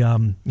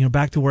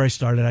back to where I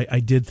started, I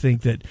did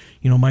think that,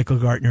 Michael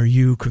Gartner,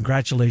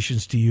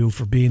 congratulations to you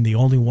for being the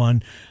only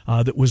one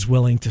that was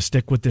willing to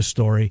stick with this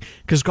story.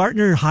 Because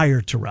Gartner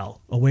hired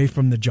Terrell away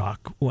from the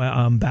Jock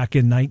back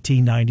in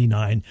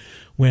 1999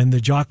 when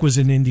the Jock was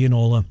in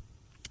Indianola.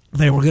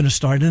 They were going to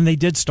start, and they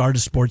did start a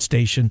sports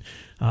station.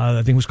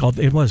 I think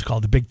it was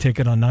called The Big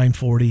Ticket on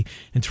 940,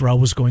 and Terrell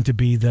was going to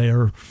be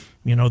their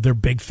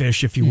big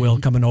fish, if you will,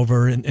 coming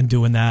over and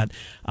doing that,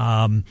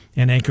 and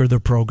anchor their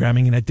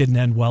programming, and it didn't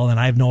end well. And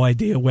I have no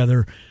idea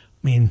whether,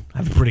 I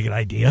have a pretty good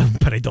idea,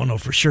 but I don't know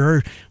for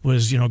sure.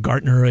 Was,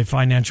 Gartner a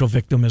financial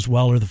victim as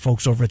well, or the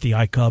folks over at the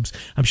iCubs?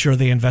 I'm sure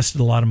they invested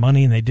a lot of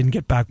money and they didn't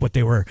get back what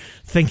they were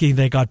thinking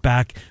they got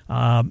back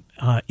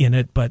in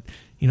it. But,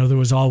 there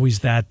was always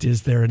that,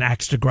 is there an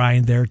axe to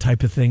grind there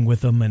type of thing with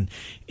them? And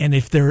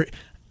if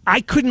I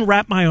couldn't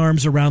wrap my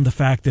arms around the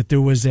fact that there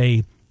was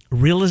a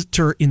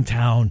realtor in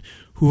town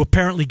who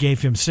apparently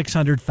gave him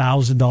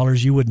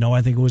 $600,000. You would know.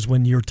 I think it was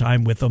when your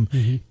time with him.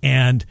 Mm-hmm.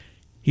 And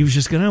he was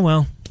just going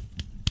to,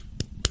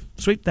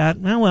 sweep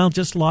that.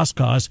 Just lost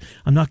cause.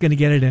 I'm not going to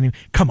get it anyway.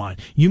 Come on.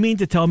 You mean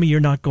to tell me you're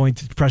not going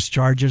to press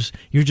charges?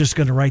 You're just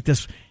going to write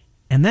this?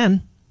 And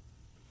then,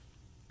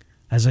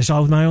 as I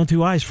saw with my own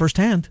 2 eyes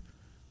firsthand,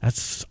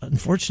 that's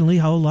unfortunately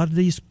how a lot of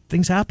these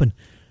things happen.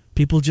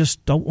 People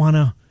just don't want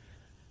to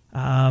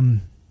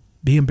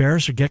be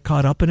embarrassed or get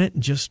caught up in it,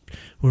 and just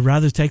would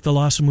rather take the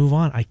loss and move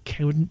on. I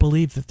couldn't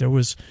believe that there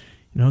was,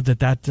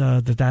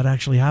 that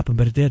actually happened,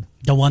 but it did.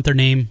 Don't want their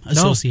name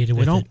associated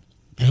with it.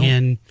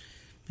 And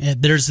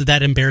there's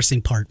that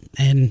embarrassing part,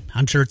 and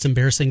I'm sure it's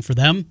embarrassing for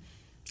them.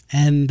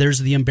 And there's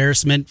the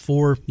embarrassment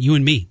for you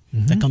and me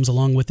that comes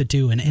along with it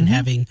too, and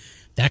having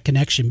that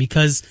connection.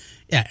 Because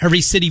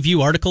every City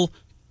View article,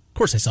 of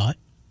course I saw it.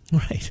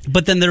 Right.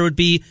 But then there would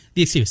be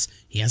the excuse.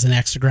 He has an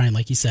axe to grind,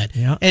 like you said.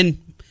 Yeah. And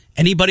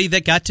anybody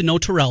that got to know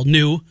Terrell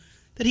knew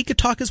that he could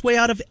talk his way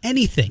out of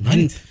anything. Right.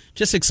 And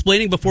just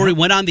explaining before he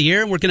went on the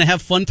air, and we're going to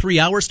have fun 3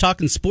 hours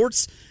talking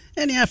sports.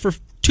 And for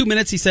 2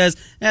 minutes he says,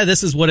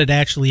 this is what it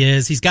actually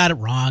is. He's got it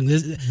wrong.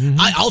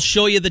 I'll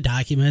show you the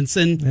documents.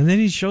 And then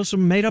he'd show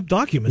some made-up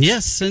documents.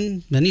 Yes,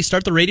 and then you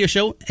start the radio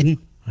show, and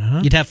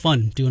you'd have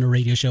fun doing a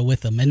radio show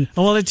with him. And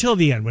until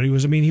the end, when he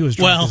was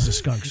drunk as a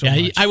skunk. So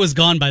much. I was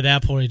gone by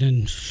that point,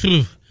 and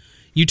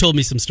You told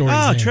me some stories.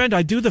 Oh, there. Trent,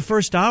 I'd do the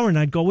first hour, and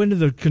I'd go into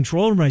the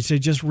control room, and I'd say,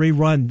 just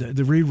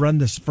rerun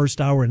this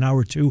first hour and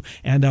hour 2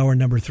 and hour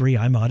number 3.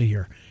 I'm out of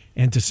here.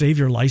 And to save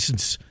your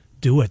license,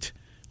 do it.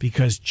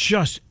 Because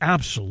just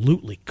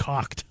absolutely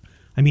cocked.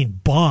 I mean,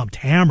 bombed,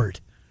 hammered.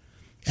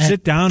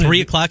 Sit down. 3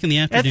 o'clock in the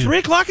afternoon. At 3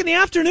 o'clock in the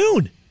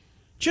afternoon.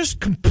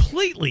 Just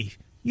completely,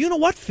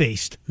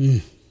 faced.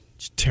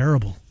 It's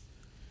terrible.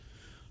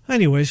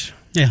 Anyways.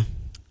 Yeah.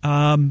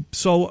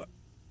 So,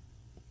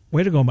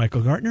 way to go,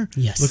 Michael Gartner.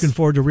 Yes. Looking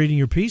forward to reading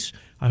your piece.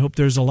 I hope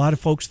there's a lot of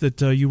folks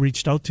that you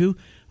reached out to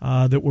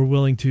that were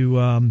willing to,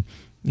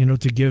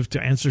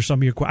 to answer some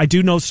of your questions. I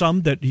do know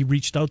some that he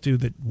reached out to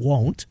that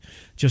won't,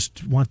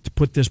 just want to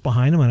put this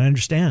behind them, and I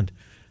understand.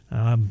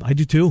 I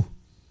do too.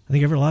 I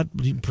think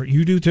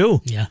you do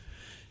too. Yeah.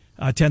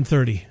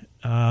 10:30.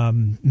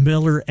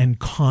 Miller and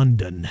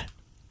Condon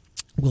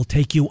will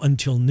take you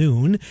until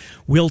noon.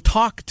 We'll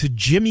talk to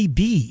Jimmy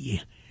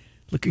B.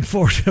 Looking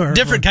forward to our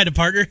different kind of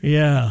partner.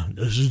 Yeah,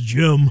 this is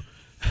Jim.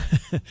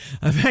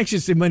 I've actually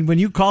seen when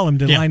you call him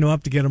to line him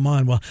up to get him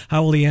on. Well,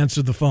 how will he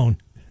answer the phone?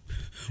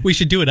 We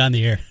should do it on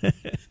the air.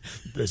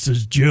 This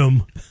is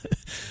Jim.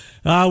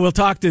 We'll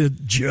talk to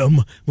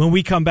Jim when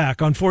we come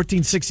back on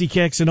 1460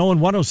 KXNO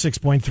and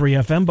 106.3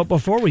 FM. But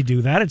before we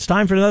do that, it's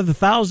time for another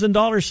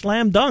 $1,000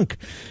 slam dunk.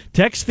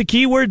 Text the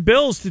keyword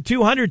bills to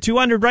 200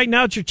 200 right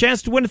now. It's your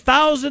chance to win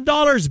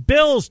 $1,000.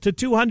 Bills to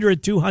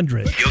 200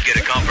 200. You'll get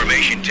a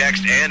confirmation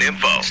text and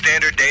info.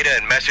 Standard data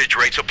and message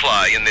rates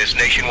apply in this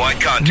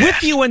nationwide contest.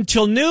 With you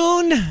until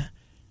noon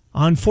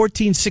on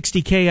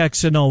 1460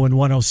 KXNO and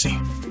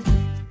 106.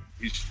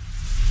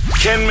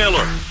 Ken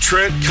Miller,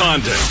 Trent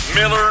Condon,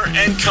 Miller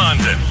and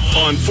Condon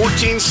on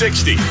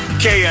 1460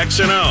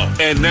 KXNO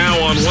and now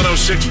on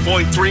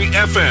 106.3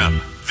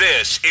 FM.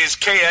 This is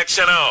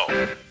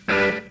KXNO.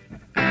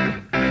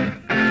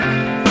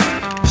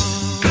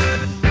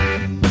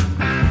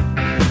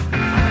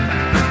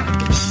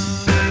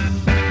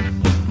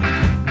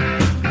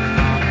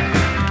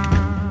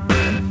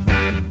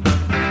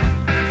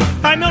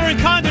 Hi, Miller and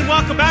Condon.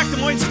 Welcome back to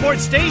Moines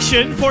Sports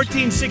Station,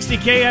 1460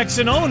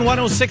 KXNO and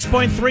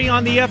 106.3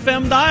 on the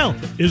FM dial.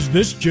 Is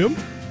this Jim?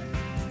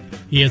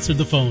 He answered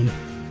the phone.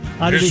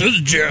 This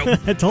is Jim.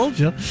 I told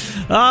you.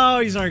 Oh,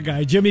 he's our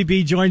guy. Jimmy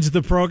B joins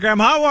the program.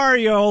 How are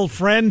you, old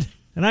friend?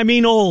 And I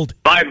mean old.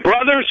 My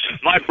brothers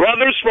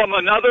from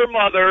another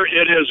mother,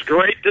 it is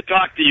great to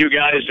talk to you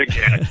guys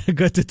again.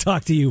 Good to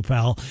talk to you,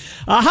 pal.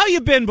 How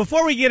you been?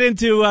 Before we get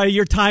into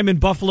your time in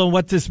Buffalo and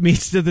what this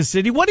means to the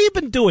city, what have you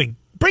been doing?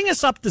 Bring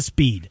us up to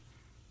speed.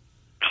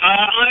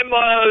 I'm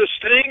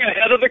staying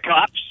ahead of the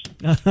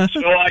cops,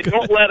 so I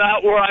don't let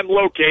out where I'm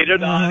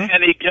located on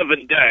any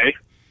given day.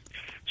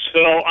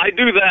 So I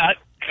do that,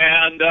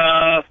 and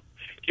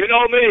you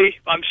know me,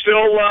 I'm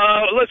still,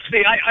 let's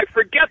see, I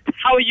forget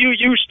how you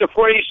used to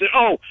phrase it.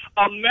 Oh,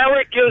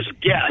 America's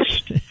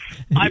guest.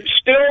 I'm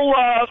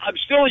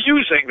still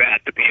using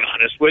that, to be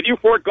honest with you,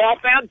 for golf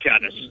and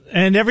tennis.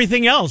 And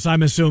everything else,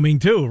 I'm assuming,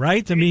 too,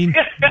 right? I mean,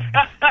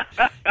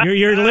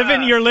 you're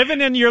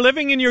living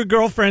in your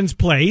girlfriend's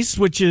place,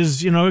 which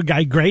is,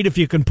 great if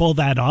you can pull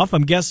that off.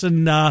 I'm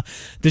guessing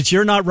that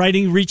you're not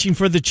reaching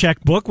for the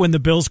checkbook when the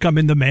bills come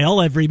in the mail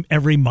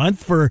every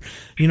month for,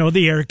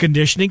 the air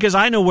conditioning, because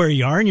I know where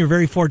you are, and you're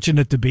very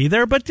fortunate to be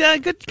there. But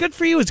good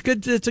for you. It's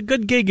good. It's a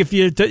good gig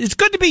it's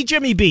good to be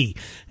Jimmy B,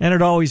 and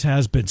it always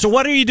has been. So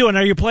what are you doing?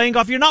 Are you playing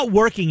golf? You're not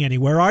working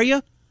anywhere, are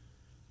you?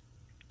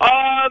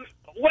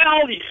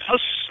 Well, yes,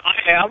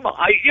 I am.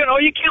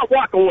 You can't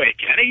walk away,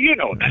 Kenny. You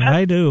know that.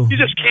 I do. You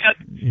just can't.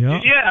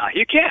 Yeah,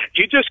 you can't.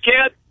 You just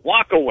can't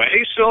walk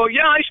away. So,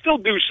 yeah, I still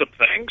do some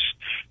things.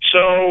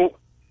 So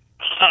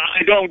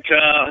I don't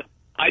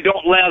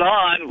let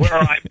on where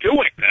I'm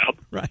doing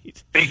them.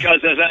 Right.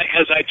 Because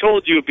as I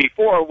told you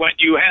before, when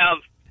you have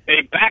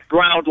a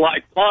background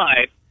like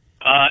mine,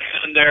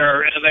 and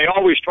they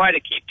always try to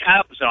keep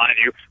tabs on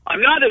you.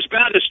 I'm not as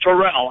bad as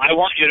Terrell. I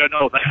want you to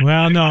know that.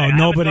 Well, no,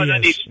 nobody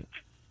is.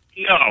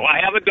 No, I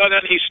haven't done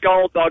any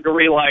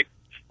skullduggery like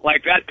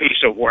that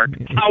piece of work.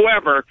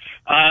 However,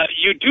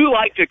 you do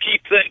like to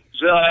keep things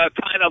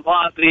kind of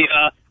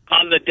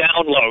on the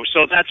down low,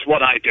 so that's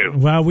what I do.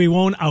 Well, we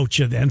won't out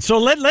you then. So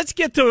let's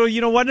get to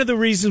one of the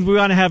reasons we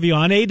want to have you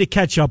on, to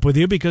catch up with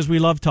you, because we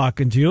love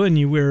talking to you,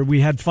 and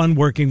we had fun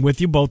working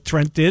with you. Both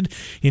Trent did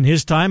in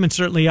his time, and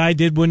certainly I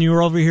did when you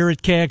were over here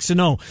at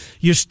KXNO.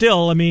 You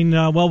still,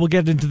 we'll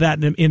get into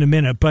that in a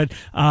minute, but.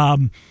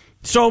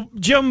 So,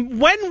 Jim,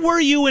 when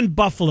were you in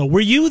Buffalo? Were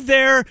you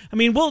there?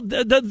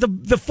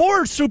 The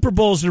 4 Super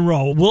Bowls in a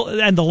row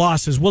and the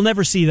losses, we'll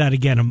never see that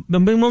again.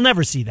 We'll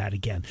never see that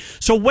again.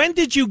 So when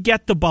did you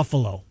get to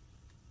Buffalo?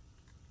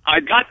 I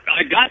got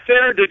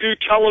there to do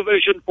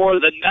television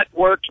for the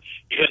network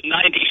in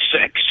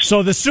 '96.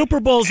 So the Super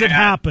Bowls had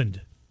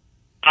happened.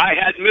 I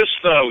had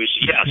missed those,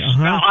 yes.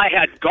 Now, I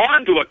had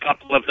gone to a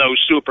couple of those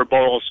Super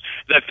Bowls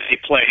that they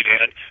played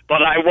in,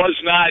 but I was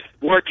not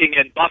working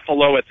in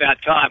Buffalo at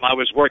that time. I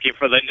was working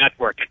for the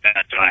network at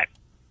that time.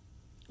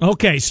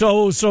 Okay,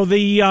 so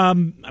the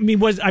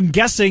I'm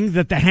guessing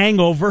that the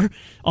hangover,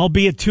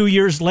 albeit 2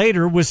 years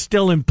later, was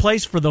still in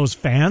place for those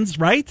fans,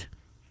 right?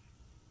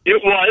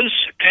 It was,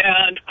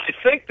 and I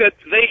think that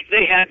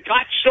they had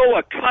got so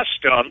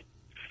accustomed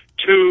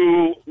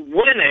to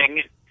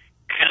winning,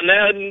 and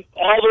then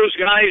all those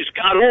guys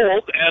got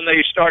old and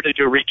they started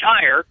to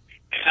retire,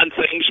 and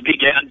things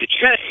began to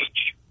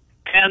change.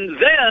 And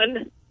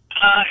then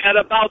at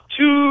about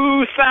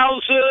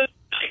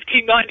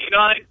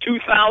 1999,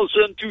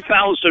 2000,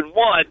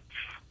 2001,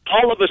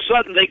 all of a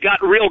sudden they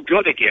got real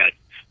good again,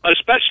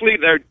 especially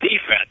their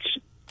defense.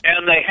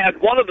 And they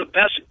had one of the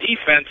best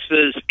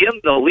defenses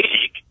in the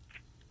league.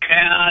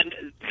 And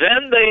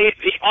then the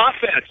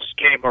offense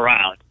came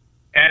around.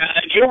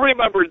 And you'll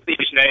remember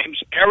these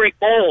names. Eric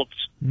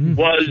Bolds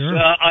was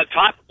a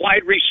top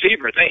wide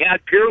receiver. They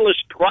had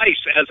Peerless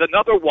Price as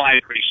another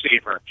wide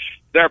receiver.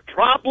 Their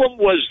problem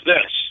was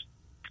this.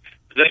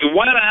 They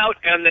went out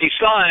and they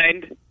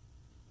signed,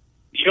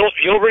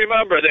 you'll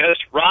remember this,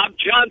 Rob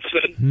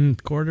Johnson,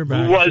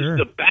 quarterback, who was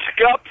the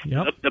backup,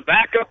 the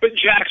backup in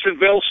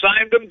Jacksonville,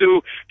 signed him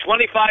to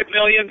 $25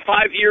 million,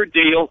 5-year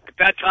deal. At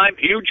that time,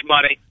 huge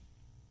money.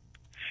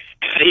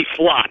 And he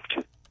flopped.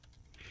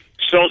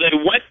 So they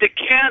went to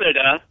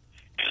Canada,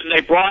 and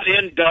they brought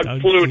in Doug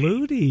Flutie.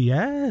 Flutie,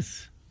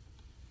 yes.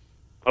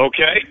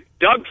 Okay?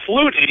 Doug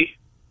Flutie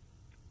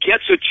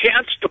gets a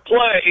chance to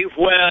play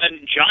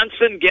when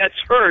Johnson gets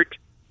hurt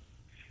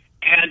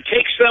and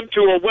takes them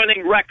to a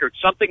winning record,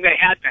 something they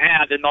hadn't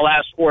had in the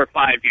last 4 or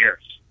 5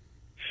 years.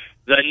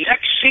 The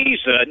next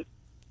season,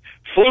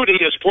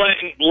 Flutie is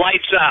playing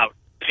lights out.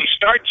 They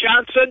start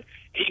Johnson,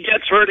 he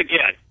gets hurt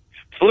again.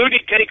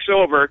 Flutie takes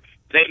over.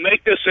 They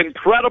make this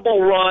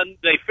incredible run.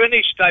 They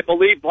finished, I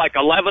believe, like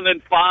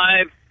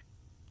 11-5,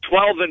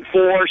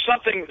 12-4,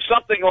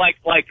 something like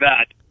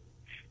that.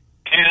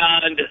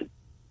 And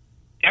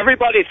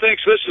everybody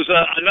thinks this is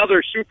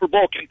another Super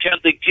Bowl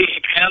contending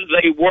team, and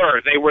they were.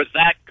 They were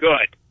that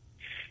good.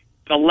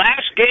 The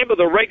last game of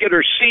the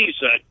regular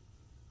season,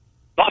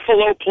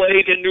 Buffalo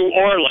played in New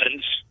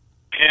Orleans,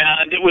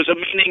 and it was a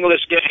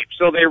meaningless game.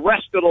 So they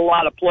rested a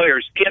lot of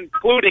players,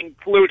 including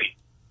Flutie.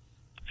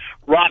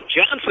 Rob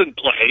Johnson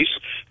plays,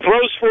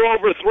 throws for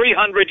over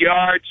 300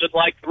 yards and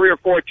like 3 or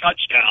 4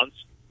 touchdowns.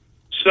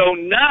 So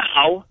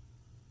now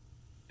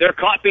they're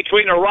caught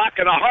between a rock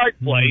and a hard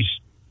place.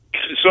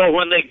 And so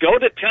when they go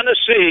to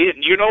Tennessee,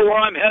 and you know where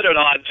I'm headed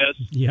on this,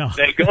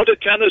 they go to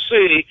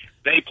Tennessee,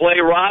 they play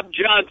Rob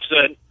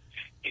Johnson.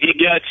 He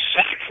gets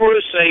sacked for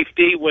a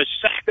safety, was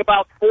sacked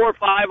about 4 or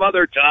 5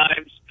 other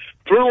times,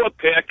 threw a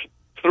pick,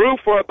 threw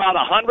for about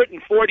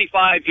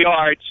 145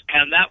 yards,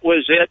 and that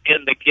was it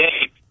in the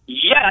game.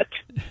 Yet,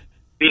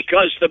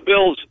 because the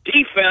Bills'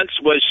 defense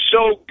was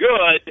so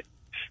good,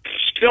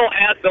 still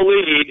had the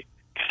lead,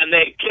 and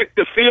they kicked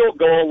the field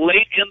goal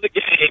late in the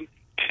game,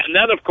 and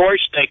then, of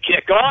course, they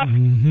kick off,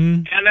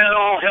 and then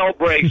all hell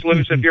breaks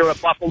loose if you're a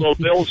Buffalo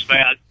Bills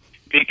fan,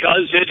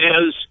 because it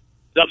is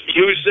the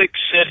Music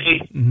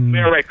City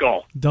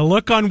Miracle. The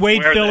look on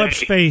Wade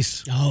Phillips'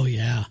 face. Oh,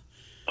 yeah.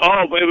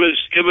 Oh, it was,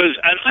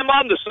 and I'm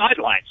on the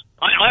sidelines.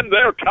 I'm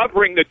there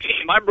covering the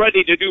team. I'm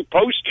ready to do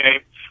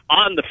post-game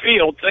on the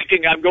field,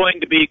 thinking I'm going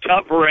to be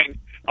covering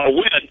a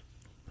win.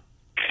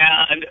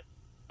 And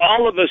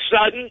all of a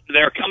sudden,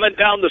 they're coming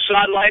down the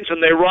sidelines,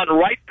 and they run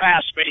right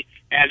past me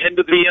and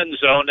into the end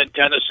zone, and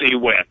Tennessee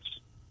wins.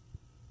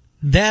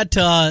 That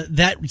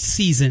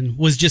season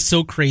was just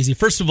so crazy.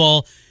 First of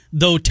all,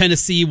 though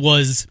Tennessee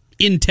was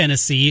in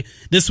Tennessee,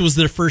 this was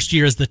their first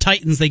year as the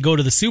Titans. They go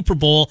to the Super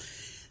Bowl.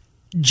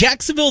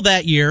 Jacksonville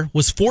that year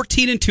was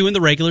 14-2 in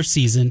the regular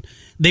season.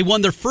 They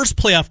won their first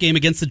playoff game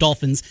against the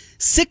Dolphins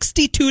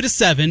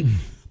 62-7,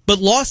 but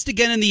lost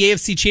again in the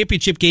AFC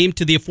Championship game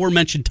to the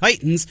aforementioned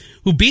Titans,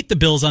 who beat the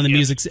Bills on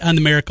the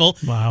Miracle.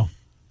 Wow.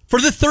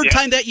 For the third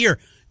time that year,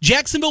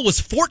 Jacksonville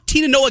was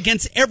 14-0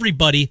 against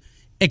everybody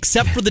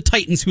except for the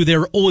Titans, who they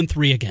were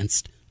 0-3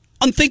 against.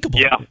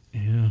 Unthinkable. Yeah.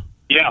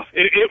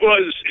 It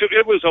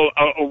was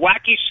a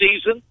wacky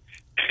season,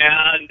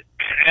 and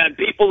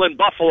people in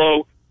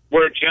Buffalo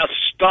were just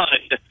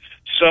stunned.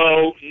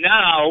 So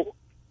now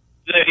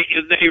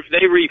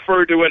they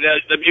refer to it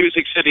as the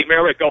Music City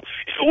Miracle.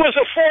 It was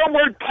a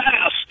forward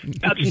pass.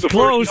 That's the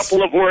first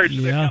couple of words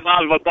that come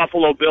out of a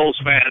Buffalo Bills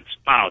fan's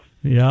mouth.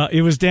 Yeah,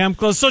 it was damn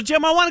close. So,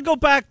 Jim, I want to go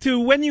back to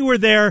when you were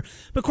there.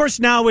 Of course,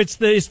 now it's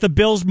the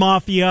Bills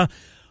Mafia.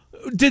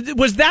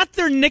 Was that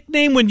their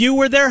nickname when you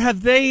were there?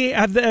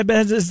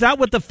 Is that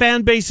what the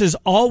fan base has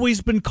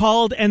always been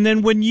called? And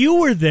then when you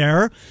were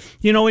there,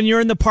 when you're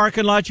in the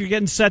parking lot, you're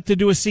getting set to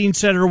do a scene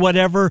set or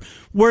whatever,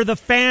 were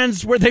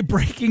they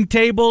breaking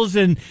tables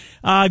and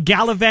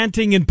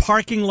gallivanting in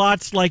parking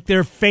lots like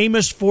they're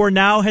famous for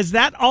now? Has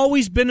that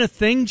always been a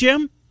thing,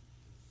 Jim?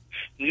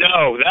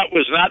 No, that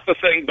was not the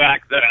thing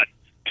back then.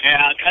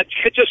 And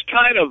it just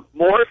kind of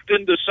morphed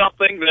into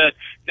something that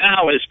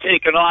now has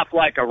taken off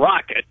like a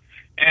rocket.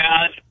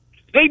 And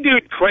they do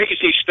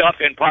crazy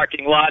stuff in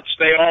parking lots.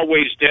 They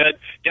always did.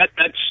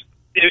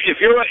 If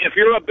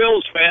you're a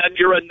Bills fan,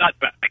 you're a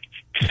nutbag.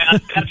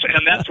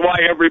 And that's why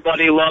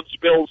everybody loves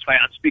Bills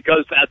fans,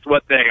 because that's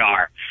what they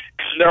are.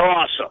 And they're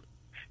awesome.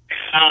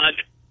 And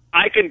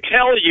I can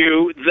tell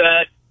you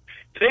that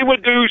they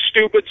would do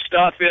stupid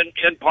stuff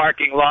in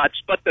parking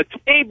lots, but the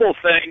table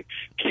thing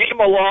came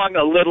along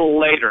a little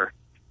later.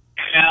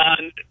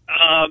 And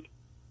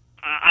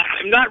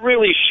I'm not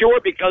really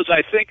sure, because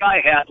I think I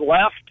had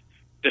left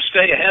to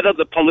stay ahead of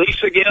the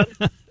police again.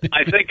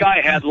 I think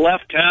I had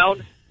left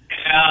town.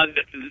 And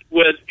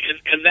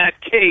in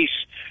that case,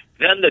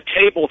 then the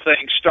table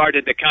thing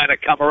started to kind of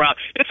come around.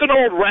 It's an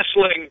old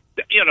wrestling,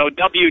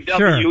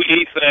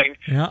 WWE thing,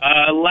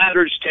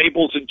 ladders,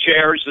 tables, and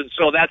chairs, and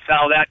so that's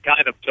how that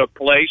kind of took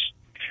place.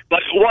 But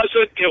it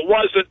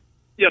wasn't,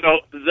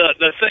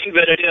 the thing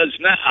that it is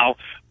now.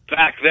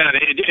 Back then,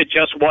 it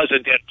just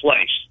wasn't in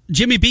place.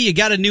 Jimmy B, you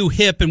got a new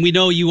hip, and we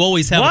know you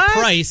always have What? a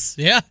price.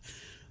 Yeah.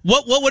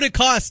 What would it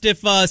cost if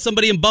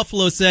somebody in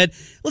Buffalo said,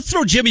 let's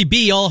throw Jimmy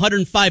B, all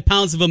 105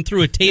 pounds of him,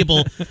 through a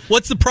table?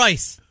 What's the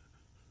price?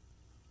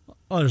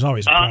 Oh, there's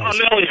always a price.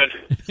 $1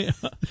 million.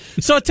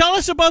 So tell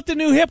us about the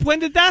new hip. When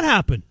did that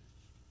happen?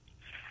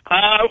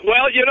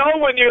 Well,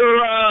 when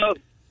you're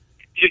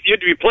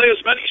you play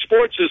as many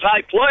sports as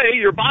I play,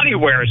 your body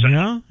wears it.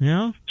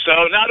 Yeah. So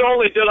not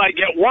only did I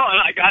get one,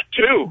 I got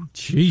two.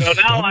 Jeez, so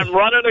now I'm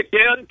running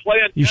again,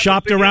 playing. You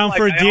shopped around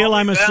for a deal,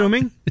 I'm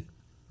assuming?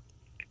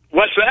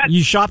 What's that?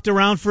 You shopped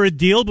around for a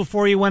deal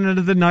before you went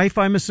into the knife,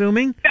 I'm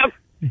assuming?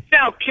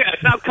 Now,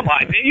 come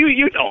on.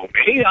 You know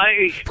me.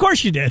 Of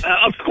course you did.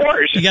 Of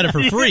course. You got it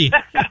for free.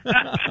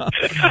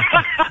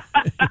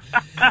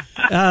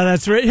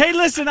 That's right. Hey,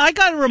 listen, I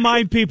got to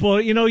remind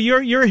people,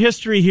 your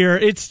history here,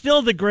 it's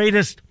still the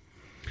greatest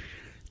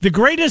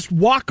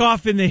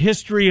walk-off in the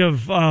history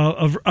of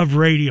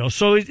radio.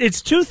 So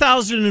it's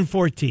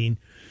 2014,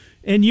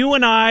 and you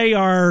and I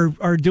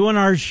are doing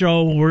our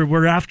show.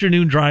 We're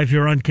afternoon drive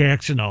here on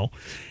KXNO,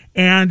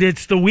 and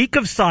it's the week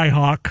of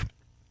Cyhawk,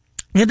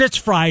 and it's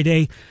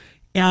Friday.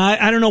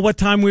 I don't know what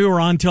time we were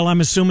on till.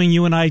 I'm assuming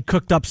you and I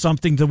cooked up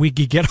something that we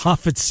could get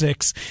off at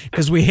 6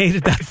 because we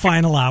hated that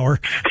final hour.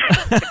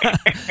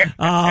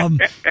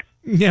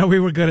 Yeah, we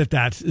were good at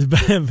that.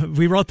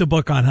 We wrote the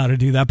book on how to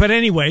do that. But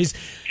anyways,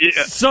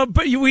 so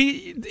but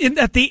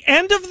at the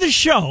end of the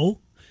show,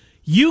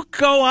 you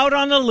go out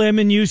on a limb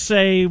and you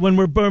say, when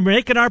we're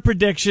making our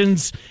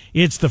predictions,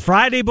 it's the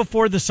Friday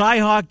before the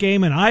Cyhawk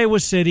game in Iowa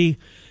City,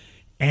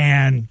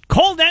 and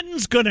Cole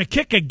Netton's going to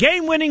kick a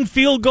game-winning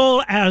field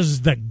goal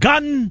as the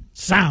gun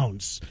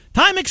sounds.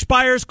 Time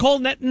expires. Cole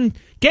Netton,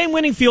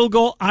 game-winning field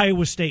goal.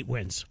 Iowa State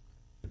wins.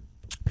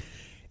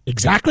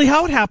 Exactly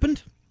how it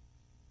happened.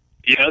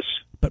 Yes.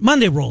 But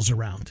Monday rolls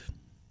around,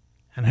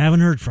 and I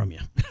haven't heard from you.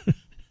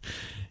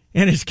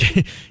 And it's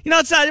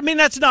it's not. I mean,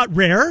 that's not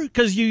rare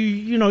because you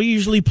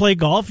usually play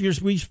golf. You're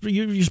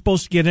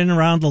supposed to get in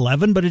around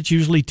 11, but it's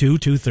usually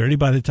 2:30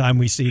 by the time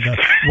we see the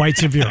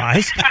whites of your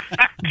eyes.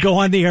 Go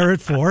on the air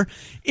at 4.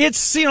 It's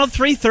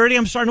 3:30.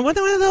 I'm starting. What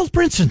the hell's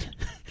Brinson?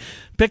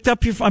 Picked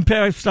up your.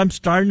 I'm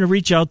starting to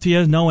reach out to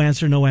you. No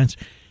answer.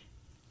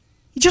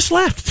 He just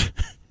left.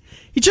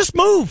 He just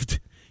moved.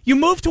 You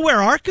moved to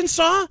where?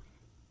 Arkansas?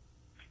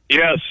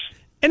 Yes.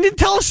 And didn't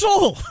tell a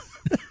soul.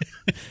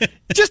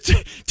 Just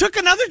took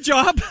another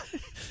job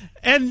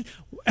and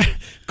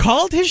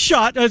called his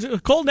shot.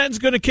 Cole Netton's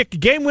going to kick a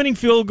game-winning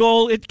field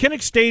goal at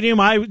Kinnick Stadium.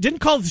 I don't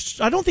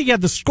think you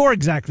had the score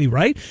exactly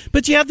right,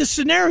 but you had the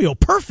scenario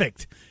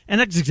perfect, and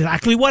that's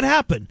exactly what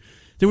happened.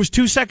 There was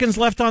 2 seconds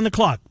left on the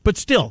clock, but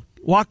still,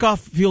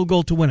 walk-off field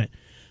goal to win it.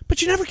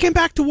 But you never came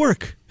back to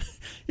work.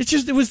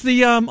 It was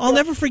the. I'll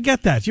never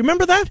forget that. You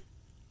remember that?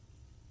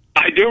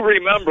 I do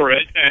remember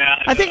it. And,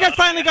 I think I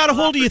finally got a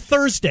hold of you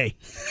Thursday.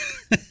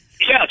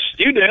 Yes,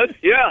 you did.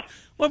 Yeah.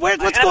 Well,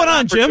 what's going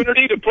on, Jim? I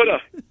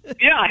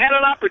had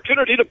an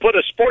opportunity to put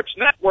a sports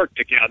network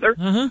together,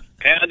 and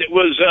it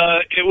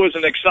was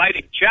an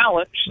exciting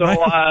challenge. So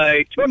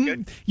I took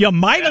it. You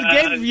might have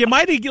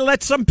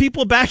let some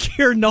people back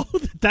here know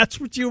that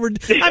that's what you were.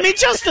 I mean,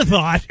 just a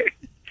thought.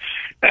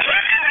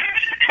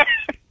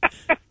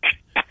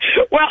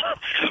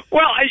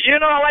 Well,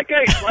 like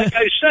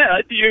I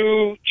said,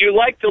 you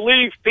like to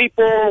leave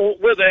people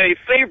with a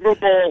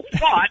favorable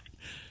thought.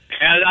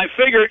 And I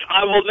figured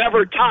I will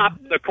never top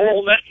the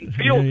Cole Netton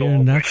field goal.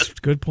 And that's a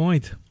good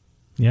point.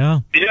 Yeah.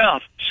 Yeah.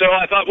 So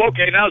I thought,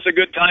 okay, now's a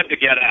good time to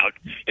get out.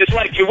 It's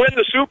like you win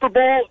the Super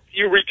Bowl,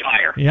 you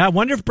retire. Yeah, I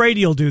wonder if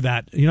Brady will do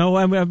that.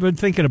 I've been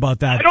thinking about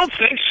that. I don't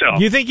think so.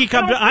 You think he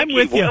comes? I'm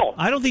with you.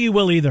 I don't think he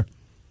will either.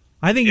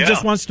 I think he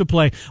just wants to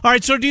play. All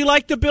right, so do you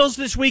like the Bills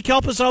this week?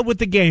 Help us out with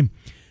the game.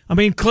 I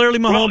mean, clearly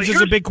Mahomes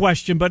is a big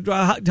question, but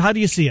how do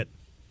you see it?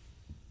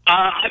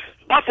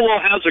 Buffalo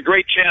has a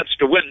great chance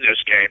to win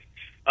this game.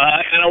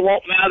 And it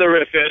won't matter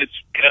if it's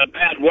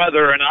bad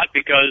weather or not,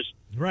 because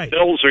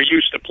Bills are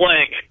used to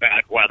playing in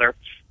bad weather.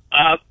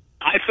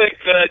 I think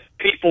that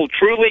people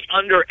truly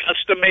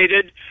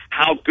underestimated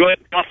how good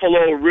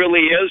Buffalo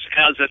really is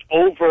as an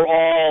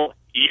overall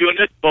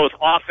unit, both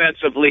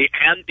offensively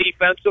and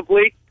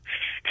defensively.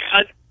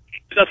 And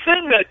the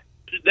thing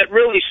that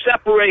really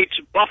separates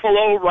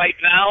Buffalo right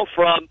now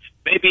from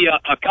maybe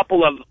a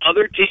couple of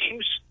other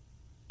teams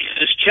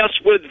is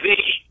just with the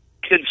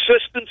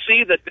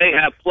consistency that they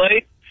have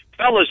played.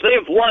 Fellas, they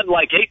have won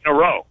like 8 in a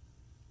row.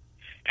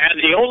 And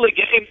the only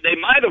game, they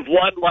might have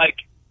won like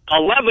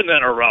 11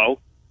 in a row.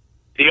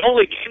 The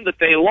only game that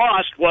they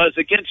lost was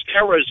against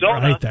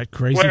Arizona, right, that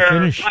crazy where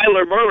finish.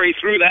 Kyler Murray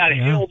threw that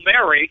Hail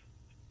Mary,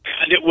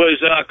 and it was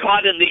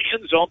caught in the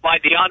end zone by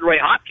DeAndre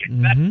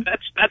Hopkins.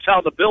 That's how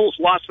the Bills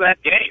lost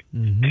that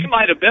game. They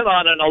might have been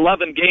on an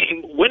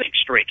 11-game winning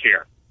streak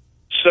here.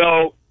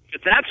 So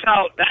that's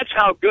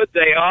how good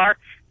they are.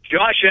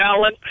 Josh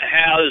Allen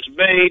has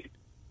made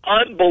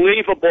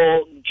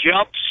unbelievable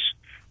jumps.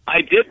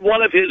 I did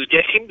one of his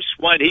games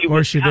when he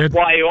was at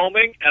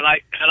Wyoming, and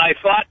I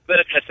thought that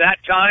at that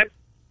time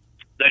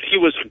that he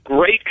was a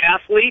great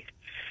athlete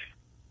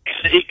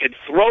and he could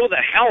throw the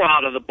hell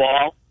out of the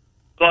ball,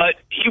 but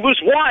he was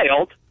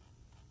wild.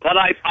 But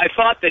I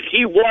thought that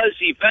he was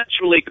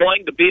eventually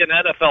going to be an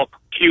NFL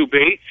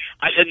QB.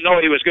 I didn't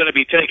know he was going to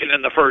be taken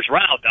in the first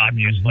round,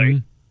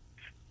 obviously.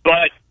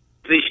 But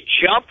the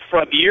jump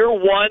from year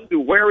 1 to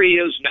where he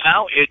is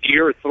now in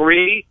year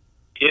 3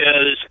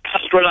 is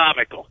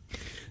astronomical.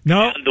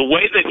 No. And the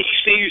way that he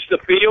sees the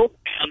field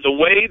and the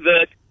way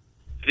that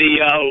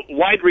the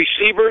wide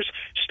receivers,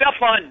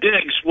 Stephon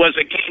Diggs was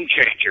a game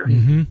changer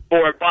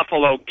for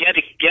Buffalo,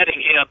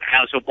 getting him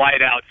as a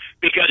wideout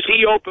because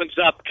he opens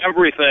up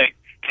everything.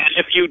 And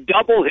if you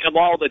double him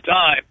all the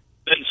time,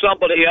 then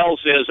somebody else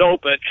is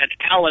open, and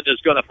Allen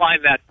is going to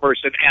find that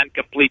person and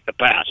complete the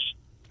pass.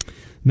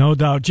 No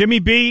doubt. Jimmy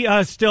B,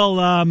 still,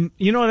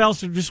 you know what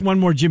else? Just one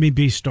more Jimmy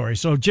B story.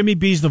 So Jimmy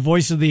B's the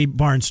voice of the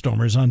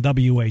Barnstormers on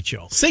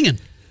WHO. Singing.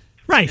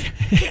 Right.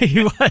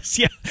 He was,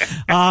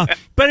 yeah.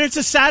 But it's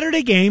a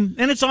Saturday game,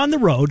 and it's on the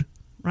road,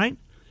 right?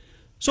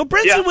 So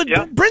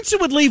Brinson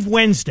would leave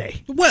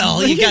Wednesday.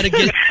 Well, you got to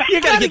get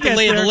the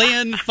lay of the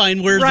land,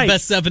 find where the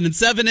best 7 and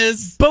 7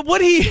 is. But would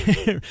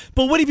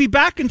he be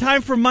back in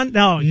time for Monday?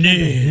 No.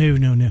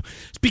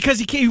 It's because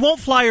he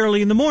won't fly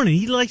early in the morning.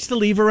 He likes to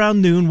leave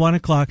around noon, 1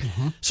 o'clock.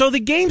 So the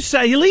game,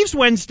 he leaves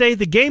Wednesday.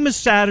 The game is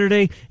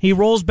Saturday. He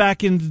rolls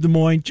back into Des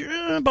Moines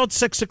about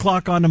 6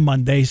 o'clock on a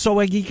Monday. So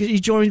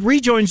he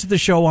rejoins the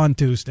show on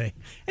Tuesday,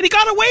 and he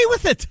got away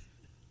with it,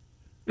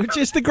 which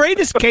is the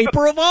greatest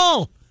caper of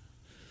all.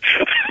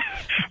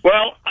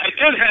 Well, I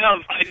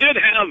did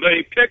have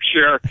a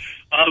picture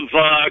of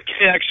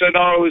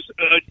KXNO's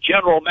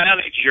general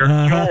manager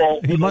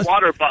Joel with the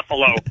water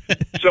buffalo.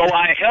 So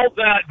I held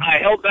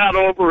that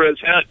over his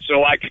head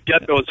so I could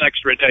get those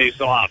extra days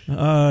off.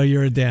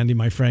 You're a dandy,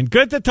 my friend.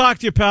 Good to talk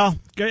to you, pal.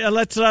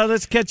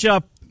 Let's catch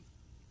up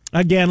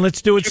again.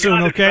 Let's do it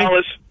soon, okay?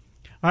 Fellas.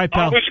 All right,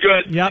 pal. Always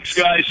good. Yep. Thanks,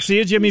 guys. See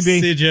you, Jimmy B.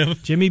 See you, Jim.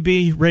 Jimmy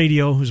B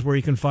Radio is where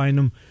you can find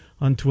him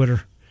on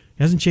Twitter.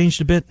 He hasn't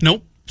changed a bit.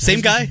 Nope.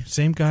 Same guy.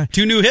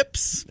 2 new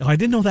hips. Oh, I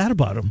didn't know that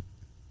about him.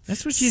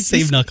 That's what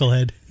Same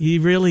knucklehead. He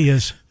really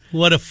is.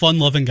 What a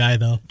fun-loving guy,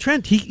 though.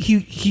 Trent,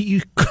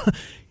 he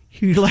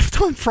left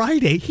on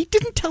Friday. He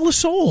didn't tell a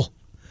soul.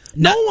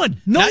 No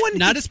one.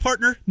 Not his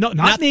partner. No,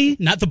 not me.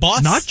 Not the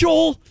boss. Not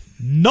Joel.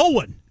 No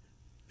one.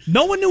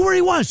 No one knew where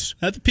he was.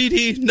 Not the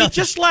PD. Nothing. He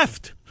just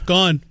left.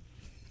 Gone.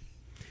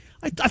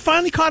 I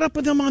finally caught up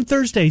with him on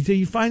Thursday.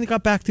 He finally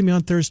got back to me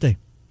on Thursday.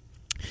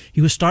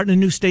 He was starting a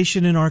new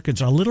station in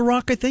Arkansas. Little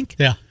Rock, I think?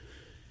 Yeah.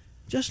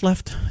 Just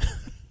left.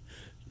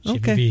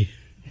 Okay.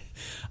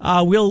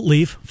 We'll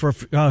leave for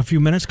a few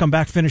minutes, come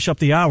back, finish up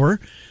the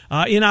hour.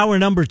 In hour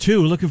number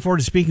 2, looking forward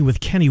to speaking with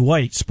Kenny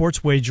White,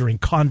 sports wagering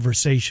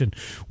conversation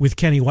with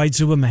Kenny White.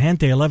 Zuba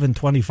Mahente,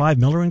 11:25,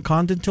 Miller and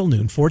Condon till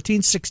noon,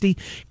 1460,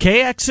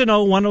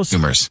 KXNO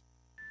 106.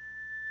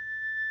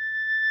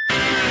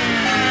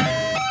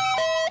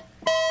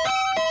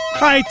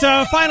 All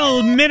right,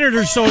 final minute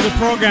or so of the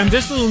program.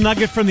 This little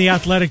nugget from The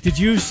Athletic. Did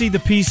you see the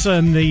piece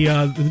on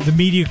the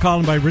media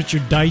column by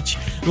Richard Deitch?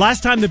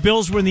 Last time the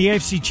Bills were in the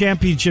AFC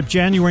Championship,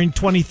 January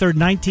 23rd,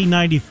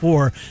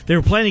 1994, they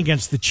were playing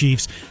against the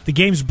Chiefs. The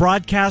game's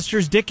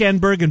broadcasters, Dick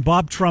Enberg and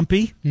Bob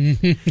Trumpy.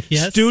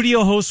 Yes.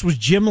 Studio host was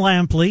Jim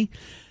Lampley.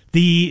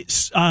 The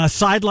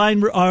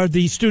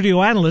the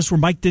studio analysts were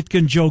Mike Ditka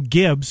and Joe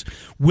Gibbs.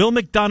 Will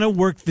McDonough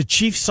worked the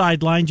Chiefs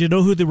sideline. Do you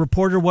know who the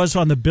reporter was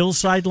on the Bills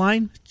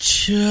sideline?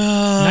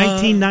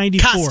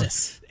 1994.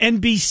 Costas.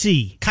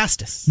 NBC.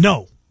 Costas.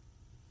 No.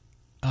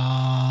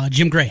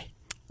 Jim Gray.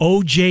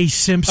 O.J.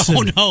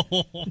 Simpson. Oh,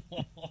 no.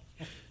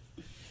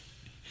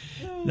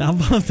 How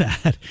about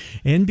that?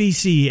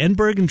 NBC.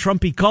 Enberg and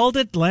Trumpy called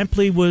it.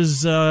 Lampley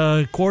was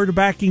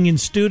quarterbacking in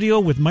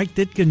studio with Mike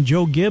Ditka and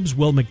Joe Gibbs.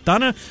 Will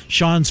McDonough,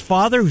 Sean's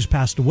father, who's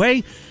passed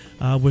away,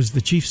 was the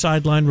chief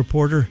sideline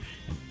reporter.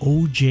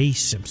 O.J.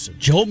 Simpson.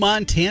 Joe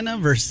Montana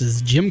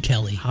versus Jim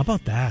Kelly. How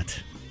about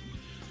that?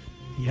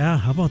 Yeah,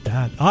 how about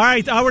that? All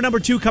right, hour number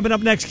 2 coming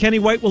up next. Kenny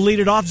White will lead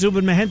it off.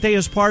 Zubin Mahente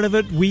is part of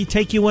it. We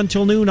take you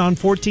until noon on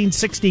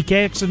 1460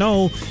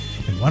 KXNO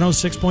and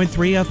 106.3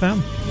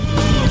 FM.